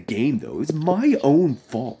not even the game, though. It's my own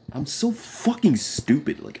fault. I'm so fucking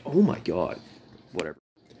stupid. Like, oh my god. Whatever.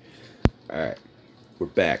 Alright. We're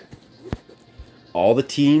back. All the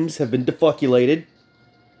teams have been defoculated.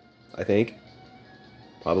 I think.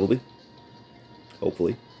 Probably.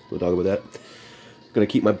 Hopefully. We'll talk about that. Gonna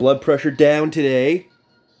keep my blood pressure down today.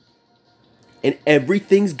 And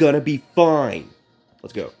everything's gonna be fine.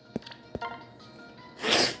 Let's go.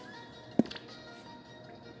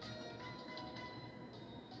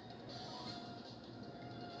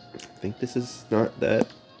 I think this is not that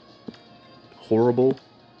horrible.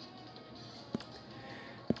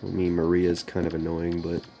 I mean, Maria's kind of annoying,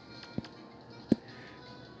 but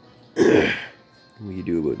what do you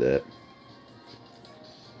do about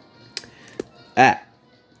that?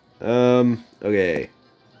 Okay.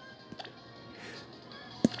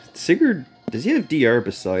 Sigurd, does he have DR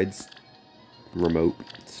besides remote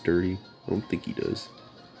sturdy? I don't think he does.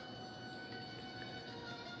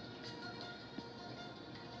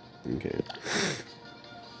 Okay.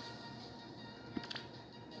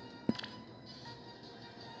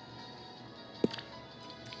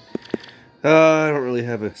 I don't really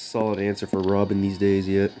have a solid answer for Robin these days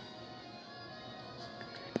yet.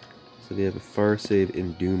 So they have a far save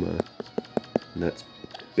in Duma, and that's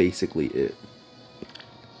basically it.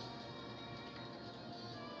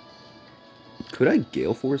 Could I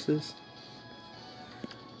Gale Force this?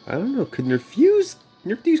 I don't know. Could Nerfuse?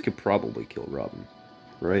 Nerfuse could probably kill Robin,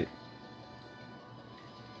 right?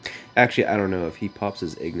 Actually, I don't know. If he pops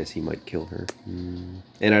his Ignis, he might kill her.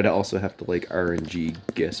 And I'd also have to, like, RNG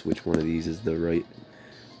guess which one of these is the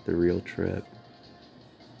real trap.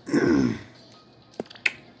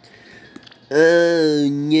 Oh,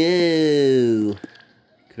 no.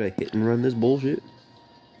 Could I hit and run this bullshit?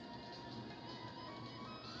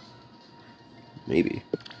 Maybe.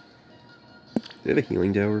 Do they have a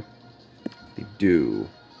healing tower? They do.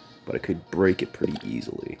 But I could break it pretty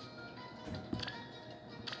easily.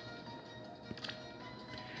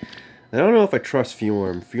 I don't know if I trust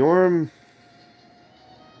Fjorm. Fjorm...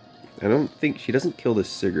 I don't think... She doesn't kill this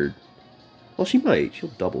Sigurd. Well, she might. She'll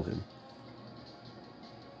double him.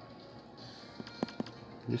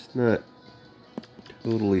 I'm just not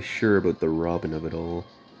totally sure about the Robin of it all.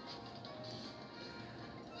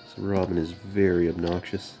 This Robin is very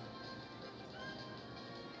obnoxious.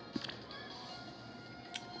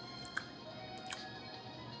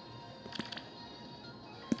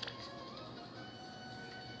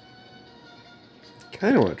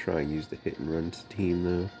 Kind of want to try and use the hit and run team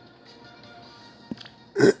though.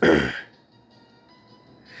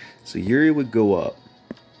 So Yuri would go up,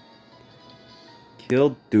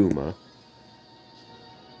 kill Duma,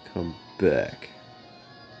 come back.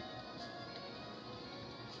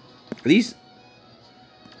 Are these...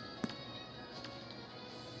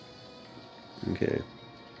 Okay.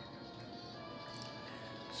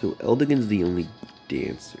 So Eldigan's the only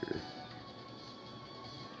dancer.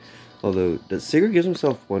 Although, Sigurd gives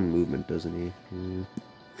himself one movement, doesn't he?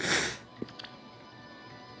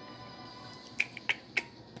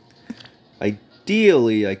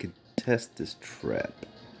 Ideally, I could test this trap.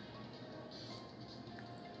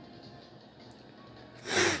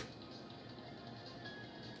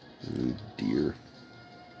 Oh dear.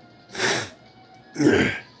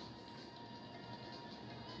 I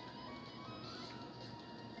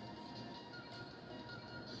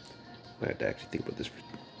have to actually think about this.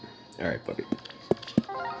 Alright, fuck it.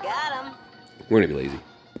 Got him. We're gonna be lazy.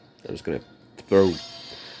 I'm just gonna throw...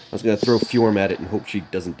 I was gonna throw Fjorm at it and hope she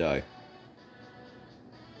doesn't die.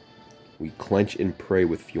 We clench and pray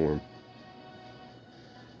with Fjorm.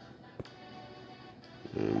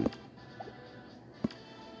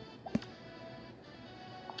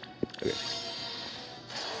 Okay.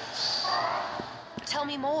 Tell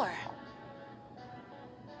me more.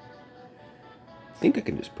 I think I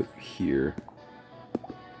can just put you here.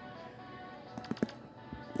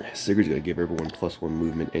 Sigurd's gonna give everyone +1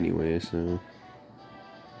 movement anyway, so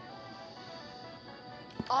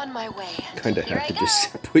On my way. kinda Here have I to go.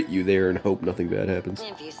 just put you there and hope nothing bad happens.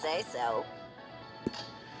 If you say so.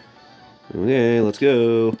 Okay, let's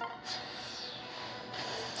go.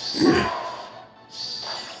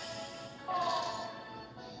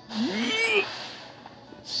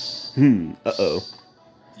 Uh-oh.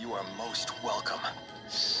 You are most welcome.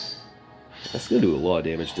 That's gonna do a lot of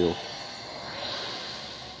damage still.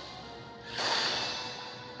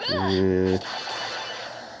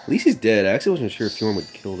 At least he's dead. I actually wasn't sure if Fjorm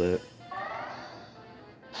would kill that.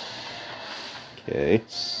 Okay.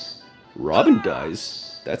 Robin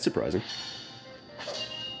dies. That's surprising.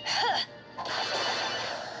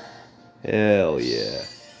 Hell yeah.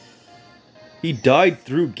 He died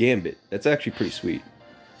through Gambit. That's actually pretty sweet.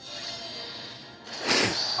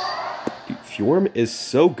 Dude, Fjorm is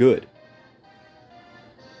so good.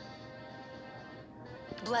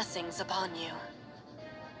 Blessings upon you.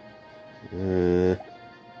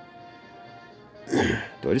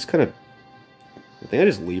 Do I just kind of... I think I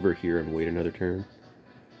just leave her here and wait another turn.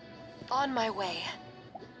 On my way.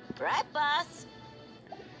 Right, boss?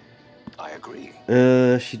 I agree.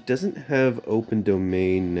 She doesn't have open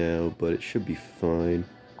domain now, but it should be fine.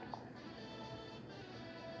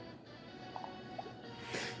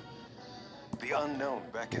 The unknown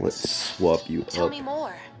beckons. Let's swap you Tell up me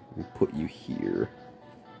more. and put you here.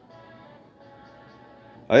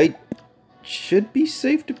 I should be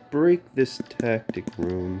safe to break this tactic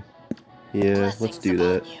room. Yeah, let's Blessings do upon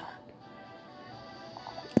that. you.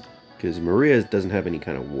 Because Maria doesn't have any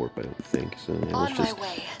kind of warp, I don't think. So yeah, On let's my just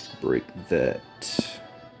way. break that.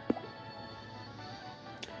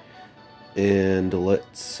 And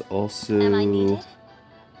let's Am I also needed?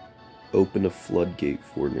 open a floodgate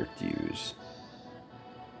for Nertheus.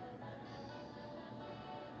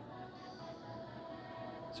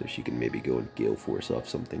 So she can maybe go and Gale Force off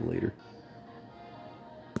something later.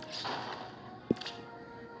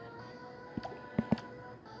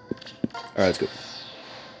 Alright, let's go.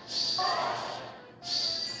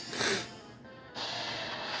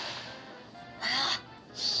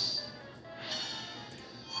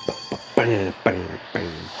 Bang, bang,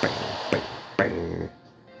 bang, bang, bang, bang.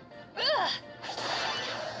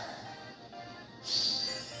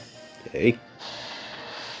 Okay.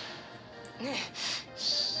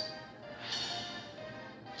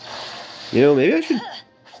 You know, maybe I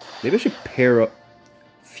should pair up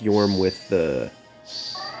Fjorm with the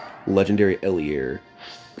legendary Elier,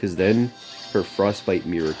 because then her frostbite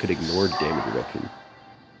mirror could ignore damage reduction.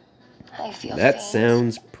 I feel That faint.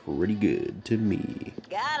 sounds pretty good to me.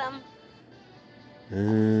 Got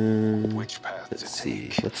him. Which path Let's to see.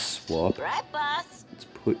 take? Let's swap. Right, boss? Let's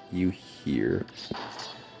put you here.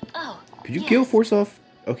 Oh. Could you yes. Gale Force off?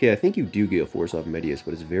 Okay, I think you do Gale Force off Medius,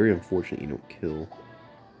 but it's very unfortunate you don't kill.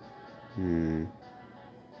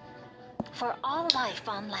 For all life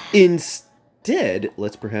on land. Instead,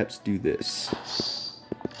 let's perhaps do this.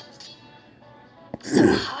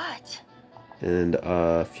 So hot. And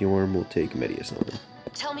Fjorm will take Medius on.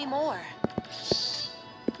 Tell me more.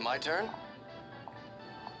 My turn?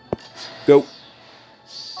 Go.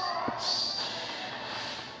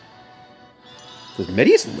 Does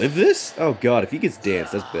Medius live this? Oh god, if he gets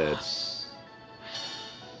danced, that's bad.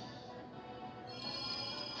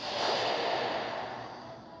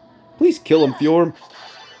 Please kill him, Fjorm.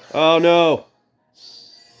 Oh no.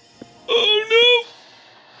 Oh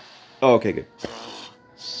no. Oh, okay, good.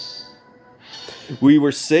 We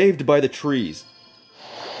were saved by the trees.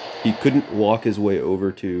 He couldn't walk his way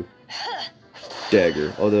over to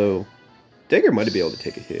Dagger, although Dagger might be able to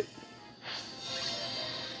take a hit.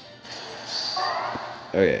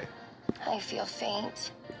 Okay. I feel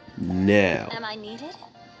faint. Now. Am I needed?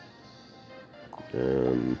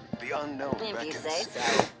 The unknown If you beckons. say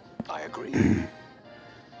so. I agree.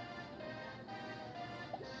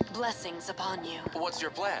 Blessings upon you. What's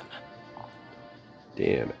your plan?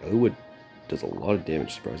 Damn, Elwood does a lot of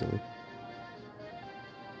damage, surprisingly.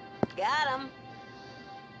 Got him.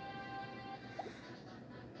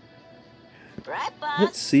 Right, boss?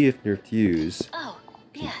 Let's see if Nertheus Oh,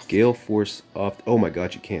 can yes. Gale Force off. Oh my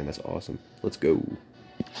god, you can. That's awesome. Let's go.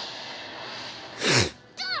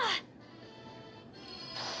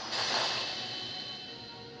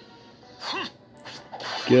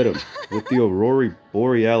 Get him. with the Aurora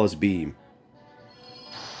Borealis beam.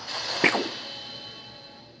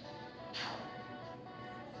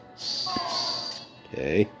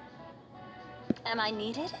 Okay. Am I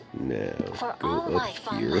needed? Now For go all up life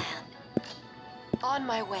on here. land. On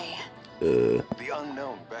my way. The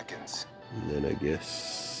unknown beckons. And then I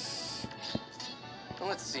guess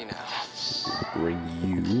Let's see now. bring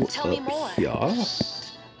you Tell me more. up here,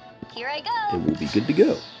 Here I go. and we'll be good to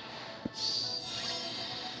go.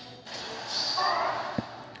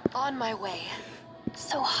 On my way.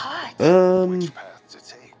 So hot. Which path to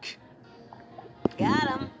take? Got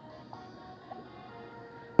him.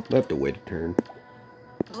 I'll have to wait a turn.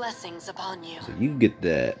 Blessings upon you. So you get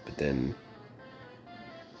that, but then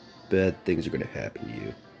bad things are gonna happen to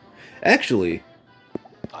you. Actually,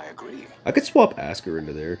 I agree. I could swap Asker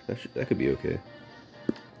into there. That could be okay.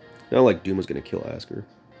 Not like Duma's gonna kill Asker.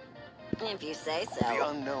 If you say The so.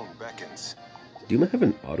 unknown beckons. Duma have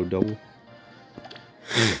an auto double?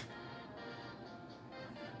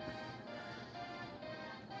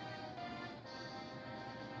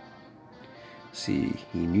 See,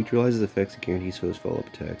 he neutralizes effects that guarantees foes follow-up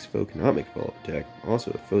attacks. Foe cannot make a follow-up attack.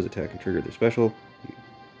 Also, if foes attack and trigger their special,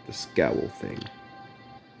 the scowl thing.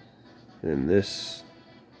 And then this.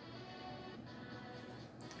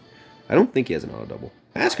 I don't think he has an auto double.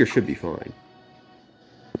 Asker should be fine.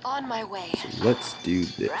 On my way. So let's do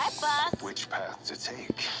this. Right, boss. Which path to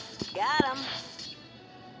take? Got him.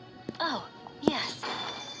 Oh, yes.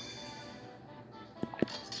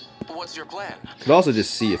 What's your plan? Could also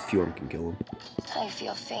just see if Fjorm can kill him. I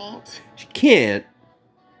feel faint. She can't,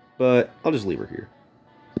 but I'll just leave her here.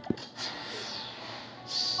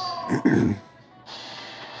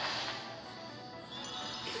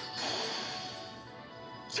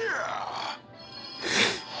 Yeah.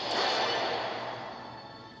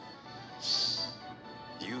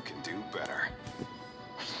 You can do better.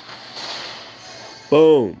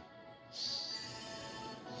 Boom.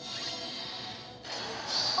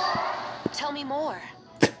 Tell me more.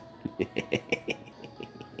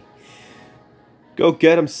 Go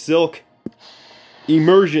get him, Silk.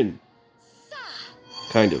 Immersion.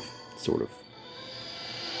 Kind of. Sort of.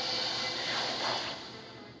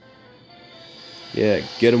 Yeah,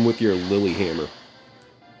 get him with your lily hammer.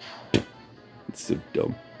 It's so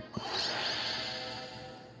dumb.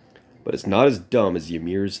 But it's not as dumb as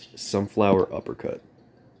Ymir's sunflower uppercut.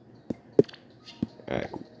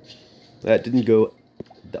 Alright, cool. That didn't go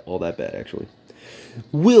all that bad, actually.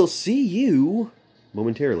 We'll see you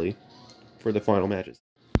momentarily for the final matches.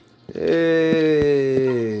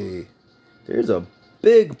 Hey! There's a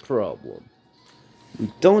big problem.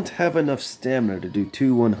 We don't have enough stamina to do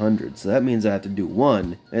 2 100s, so that means I have to do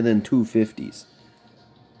 1 and then 2 50s.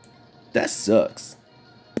 That sucks.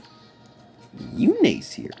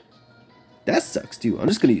 Yune's here. That sucks too. I'm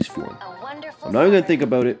just gonna use Fjorm. A wonderful I'm not even gonna summer. think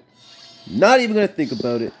about it. Not even gonna think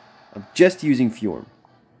about it. I'm just using Fjorm.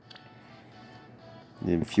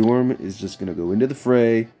 And Fjorm is just gonna go into the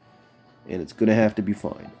fray, and it's gonna have to be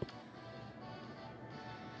fine.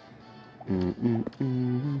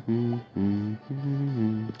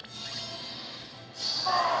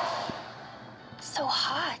 So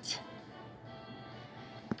hot.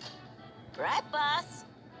 Right, boss.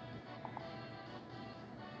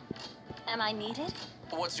 Am I needed?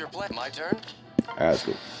 What's your plan? My turn? Alright, let's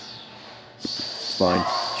go. It's fine.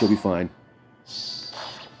 She'll be fine.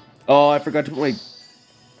 Oh, I forgot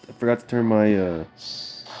to turn my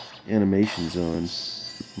animations on.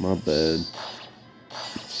 My bad.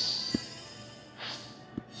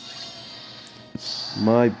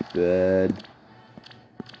 My bad.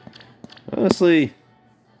 Honestly,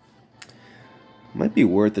 might be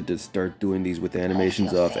worth it to start doing these with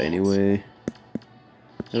animations off anyway.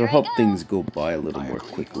 It'll help things go by a little more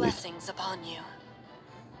quickly. Blessings upon you.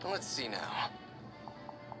 Let's see now.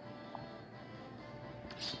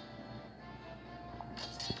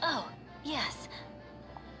 Oh, yes.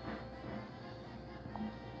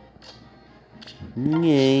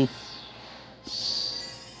 Yay.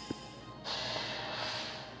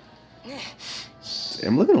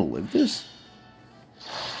 Am I gonna live this?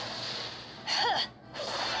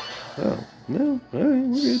 Oh, no. Alright,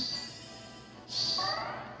 we're good.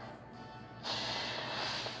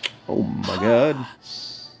 Oh my god.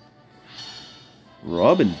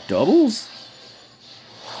 Robin doubles?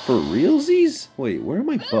 For realsies? Wait, where are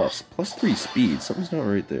my buffs? Plus 3 speed. Something's not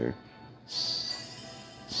right there.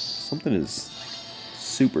 Something is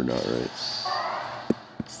super not right.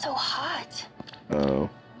 So hot. Oh.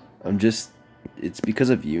 I'm just... It's because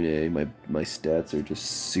of Yune. My stats are just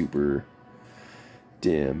super...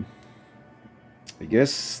 Damn. I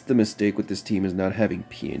guess the mistake with this team is not having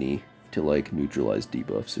Peony. to like neutralize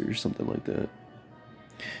debuffs or something like that.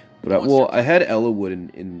 But I had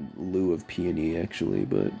Ellawood in lieu of Peony actually,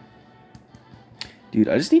 but dude,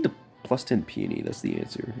 I just need to plus 10 Peony. That's the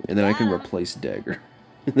answer, and then I can replace Dagger.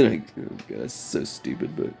 And then oh God, that's so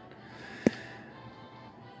stupid, but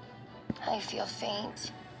I feel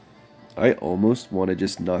faint. I almost want to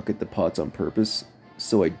just knock at the pots on purpose,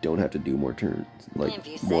 so I don't have to do more turns, like If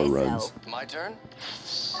you say more so. runs. My turn?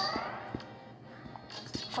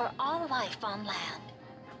 For all life on land.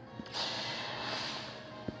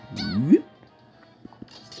 Whoop.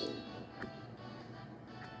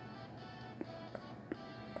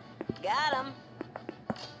 Got him.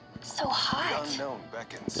 So The hot. unknown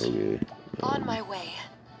beckons. Okay, On my way.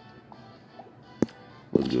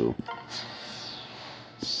 let's go.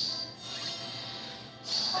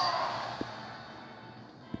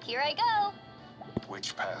 Here I go.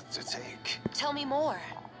 Which path to take? Tell me more.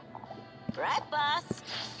 Right, boss.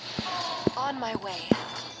 On my way.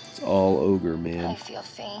 It's all ogre, I man. feel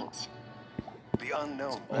faint. The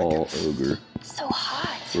unknown All beckons. ogre. So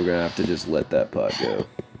hot. We're gonna have to just let that pot go.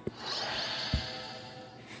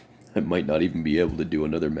 I might not even be able to do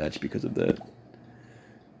another match because of that.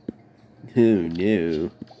 Oh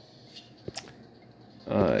no.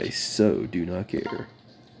 I so do not care.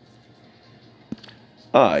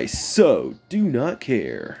 I so do not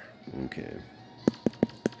care. Okay.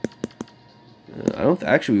 I don't.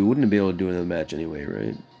 Actually, we wouldn't be able to do another match anyway,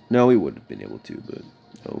 right? No, we wouldn't have been able to, but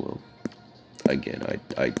oh well. Again,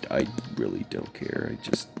 I really don't care. I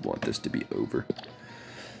just want this to be over.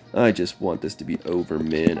 I just want this to be over,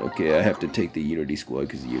 man. Okay, I have to take the Unity squad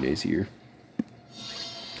because Yune's here.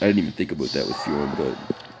 I didn't even think about that with Fjorm, but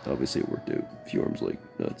obviously it worked out. Fjorm's like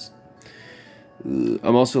nuts.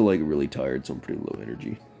 I'm also like really tired, so I'm pretty low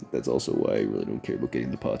energy. That's also why I really don't care about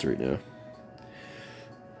getting the pots right now.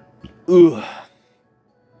 Ugh.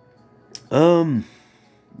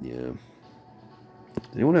 Yeah.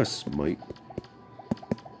 Does anyone have smite?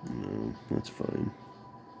 No, that's fine.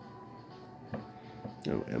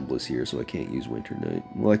 Oh, Embla's here, so I can't use Winter Knight.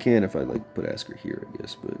 Well, I can if I like put Asker here, I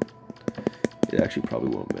guess, but it actually probably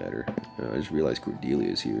won't matter. I just realized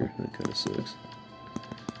Cordelia's here. That kind of sucks.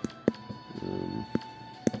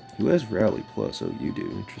 Who has Rally Plus? Oh, you do.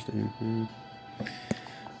 Interesting.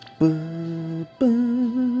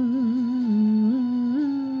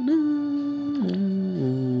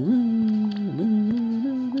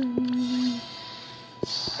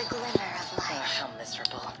 The glimmer of light. How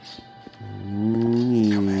miserable.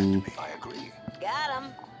 Command me. I agree. Got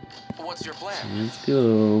him. What's your plan? Let's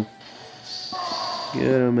go. Get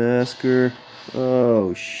him, Asker.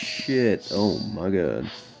 Oh, shit. Oh, my God.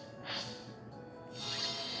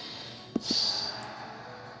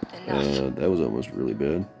 Enough. That was almost really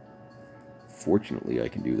bad. Fortunately, I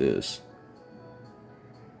can do this.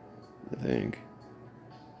 I think.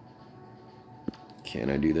 Can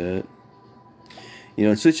I do that? You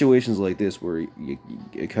know, in situations like this where you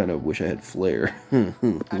kind of wish I had flair.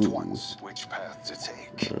 At once. Which path to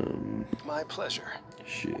take? My pleasure.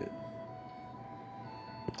 Shit.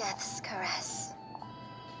 Death's caress.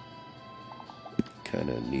 Kind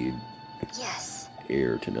of need Yes.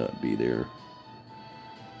 air to not be there.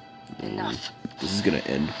 Enough. This is going to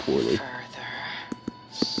end poorly. Further.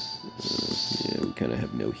 Yeah, we kind of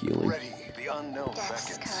have no healing. Ready. The unknown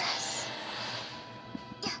Death's beckons. caress.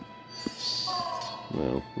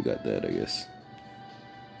 Well, we got that, I guess.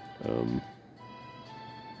 I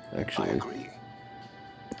Actually, agree.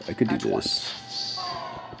 I could do At this. once.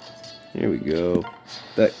 There we go.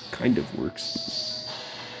 That kind of works.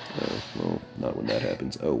 Oh, well, not when that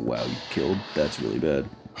happens. Oh, wow, you killed? That's really bad.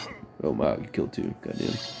 Oh, wow, you killed too.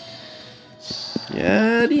 Goddamn.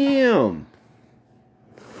 Yeah, damn.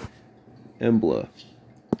 Embla.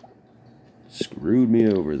 Screwed me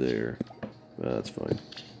over there. Well, that's fine.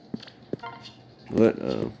 What?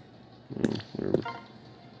 Oh, whatever.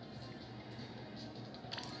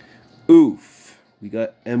 Oof. We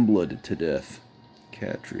got Embla to death.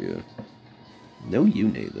 Catria. No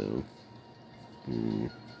Yune, though.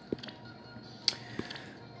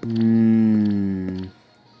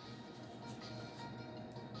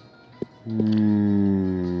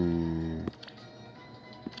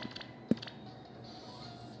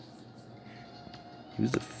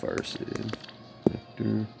 Who's the Farseid?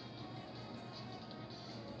 Vector.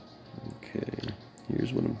 Okay,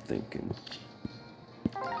 here's what I'm thinking.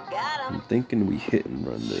 Got I'm him. thinking we hit and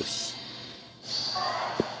run this.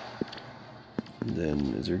 And then,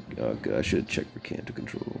 is there... Oh, God, I should have checked for Canto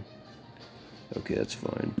Control. Okay, that's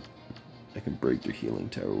fine. I can break their healing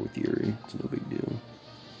tower with Yuri. It's no big deal.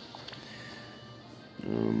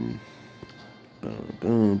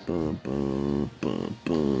 Bum, bum, bum, bum,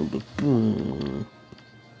 bum, bum, bum.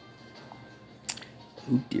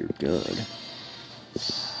 Oh dear God.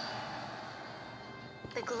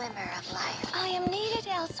 The glimmer of life. I am needed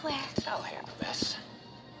elsewhere. I'll handle this.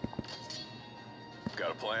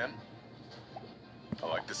 Got a plan? I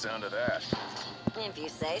like the sound of that. If you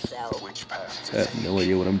say so. Which path I to have take? no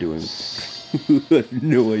idea what I'm doing. I have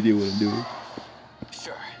no idea what I'm doing.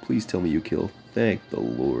 Sure. Please tell me you kill. Thank the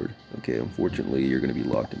Lord. Okay, unfortunately, you're going to be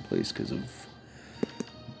locked in place because of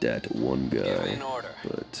that one Give me guy. an order.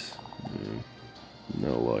 But,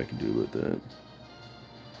 not a lot I can do about that.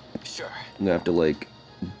 Sure. I'm going to have to, like,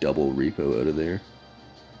 double repo out of there.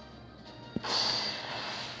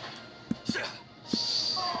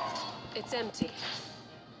 It's empty.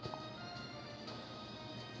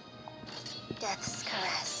 Death's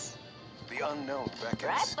caress. The unknown beckons.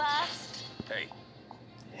 Right, boss? Hey,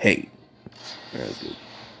 Hey. Alright, that's good.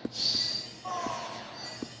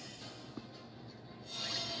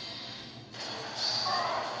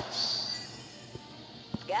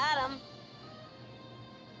 Got him.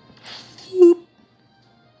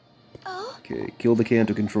 Oh? Okay, kill the can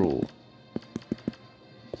to control.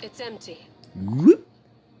 It's empty. Whoop.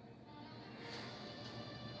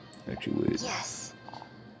 Actually, wait. Yes.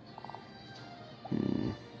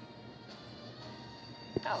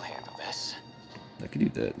 I'll handle this. I could do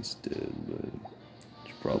that instead, but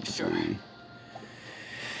should probably, Sure.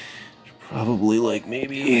 should probably like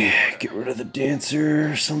maybe get rid of the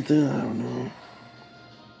dancer or something. I don't know.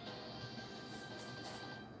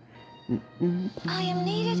 I am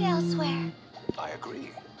needed elsewhere. I agree.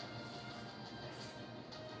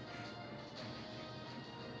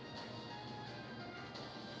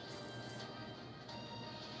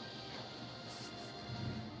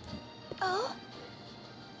 Oh?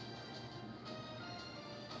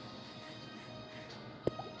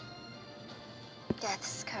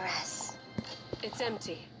 Death's caress. It's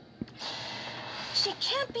empty. She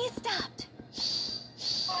can't be stopped.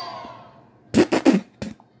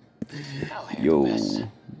 I'll handle Yo, this.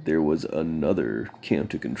 there was another camp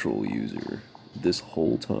to control user this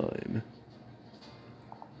whole time.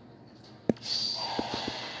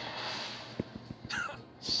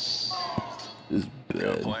 This is Got a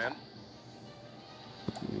bad. plan?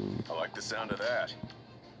 I like the sound of that.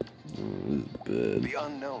 This is bad. The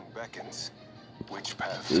unknown beckons. Which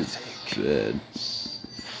path to This is take? bad. This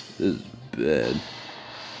is bad.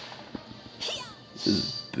 This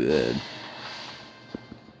is bad.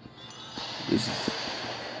 This is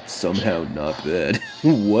somehow not bad.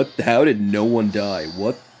 What? How did no one die?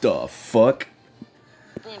 What the fuck?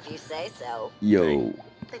 If you say so. Yo,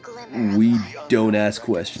 The glimmer we of life. don't ask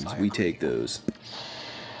questions. We take those.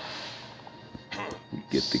 We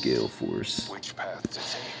get the Gale Force. Which path to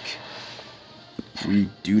take? We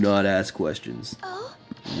do not ask questions. Oh?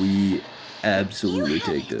 We absolutely You have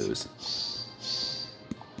take it. those.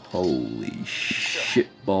 Holy shit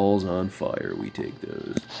balls on fire, we take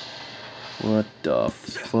those. What the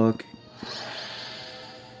fuck?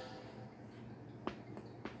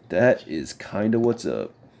 That is kinda what's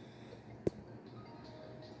up.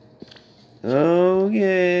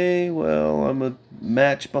 Okay, well, I'm a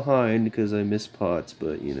match behind because I missed pots,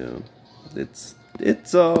 but you know,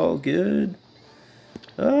 it's all good.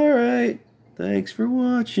 Alright, thanks for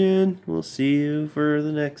watching. We'll see you for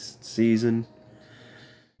the next season.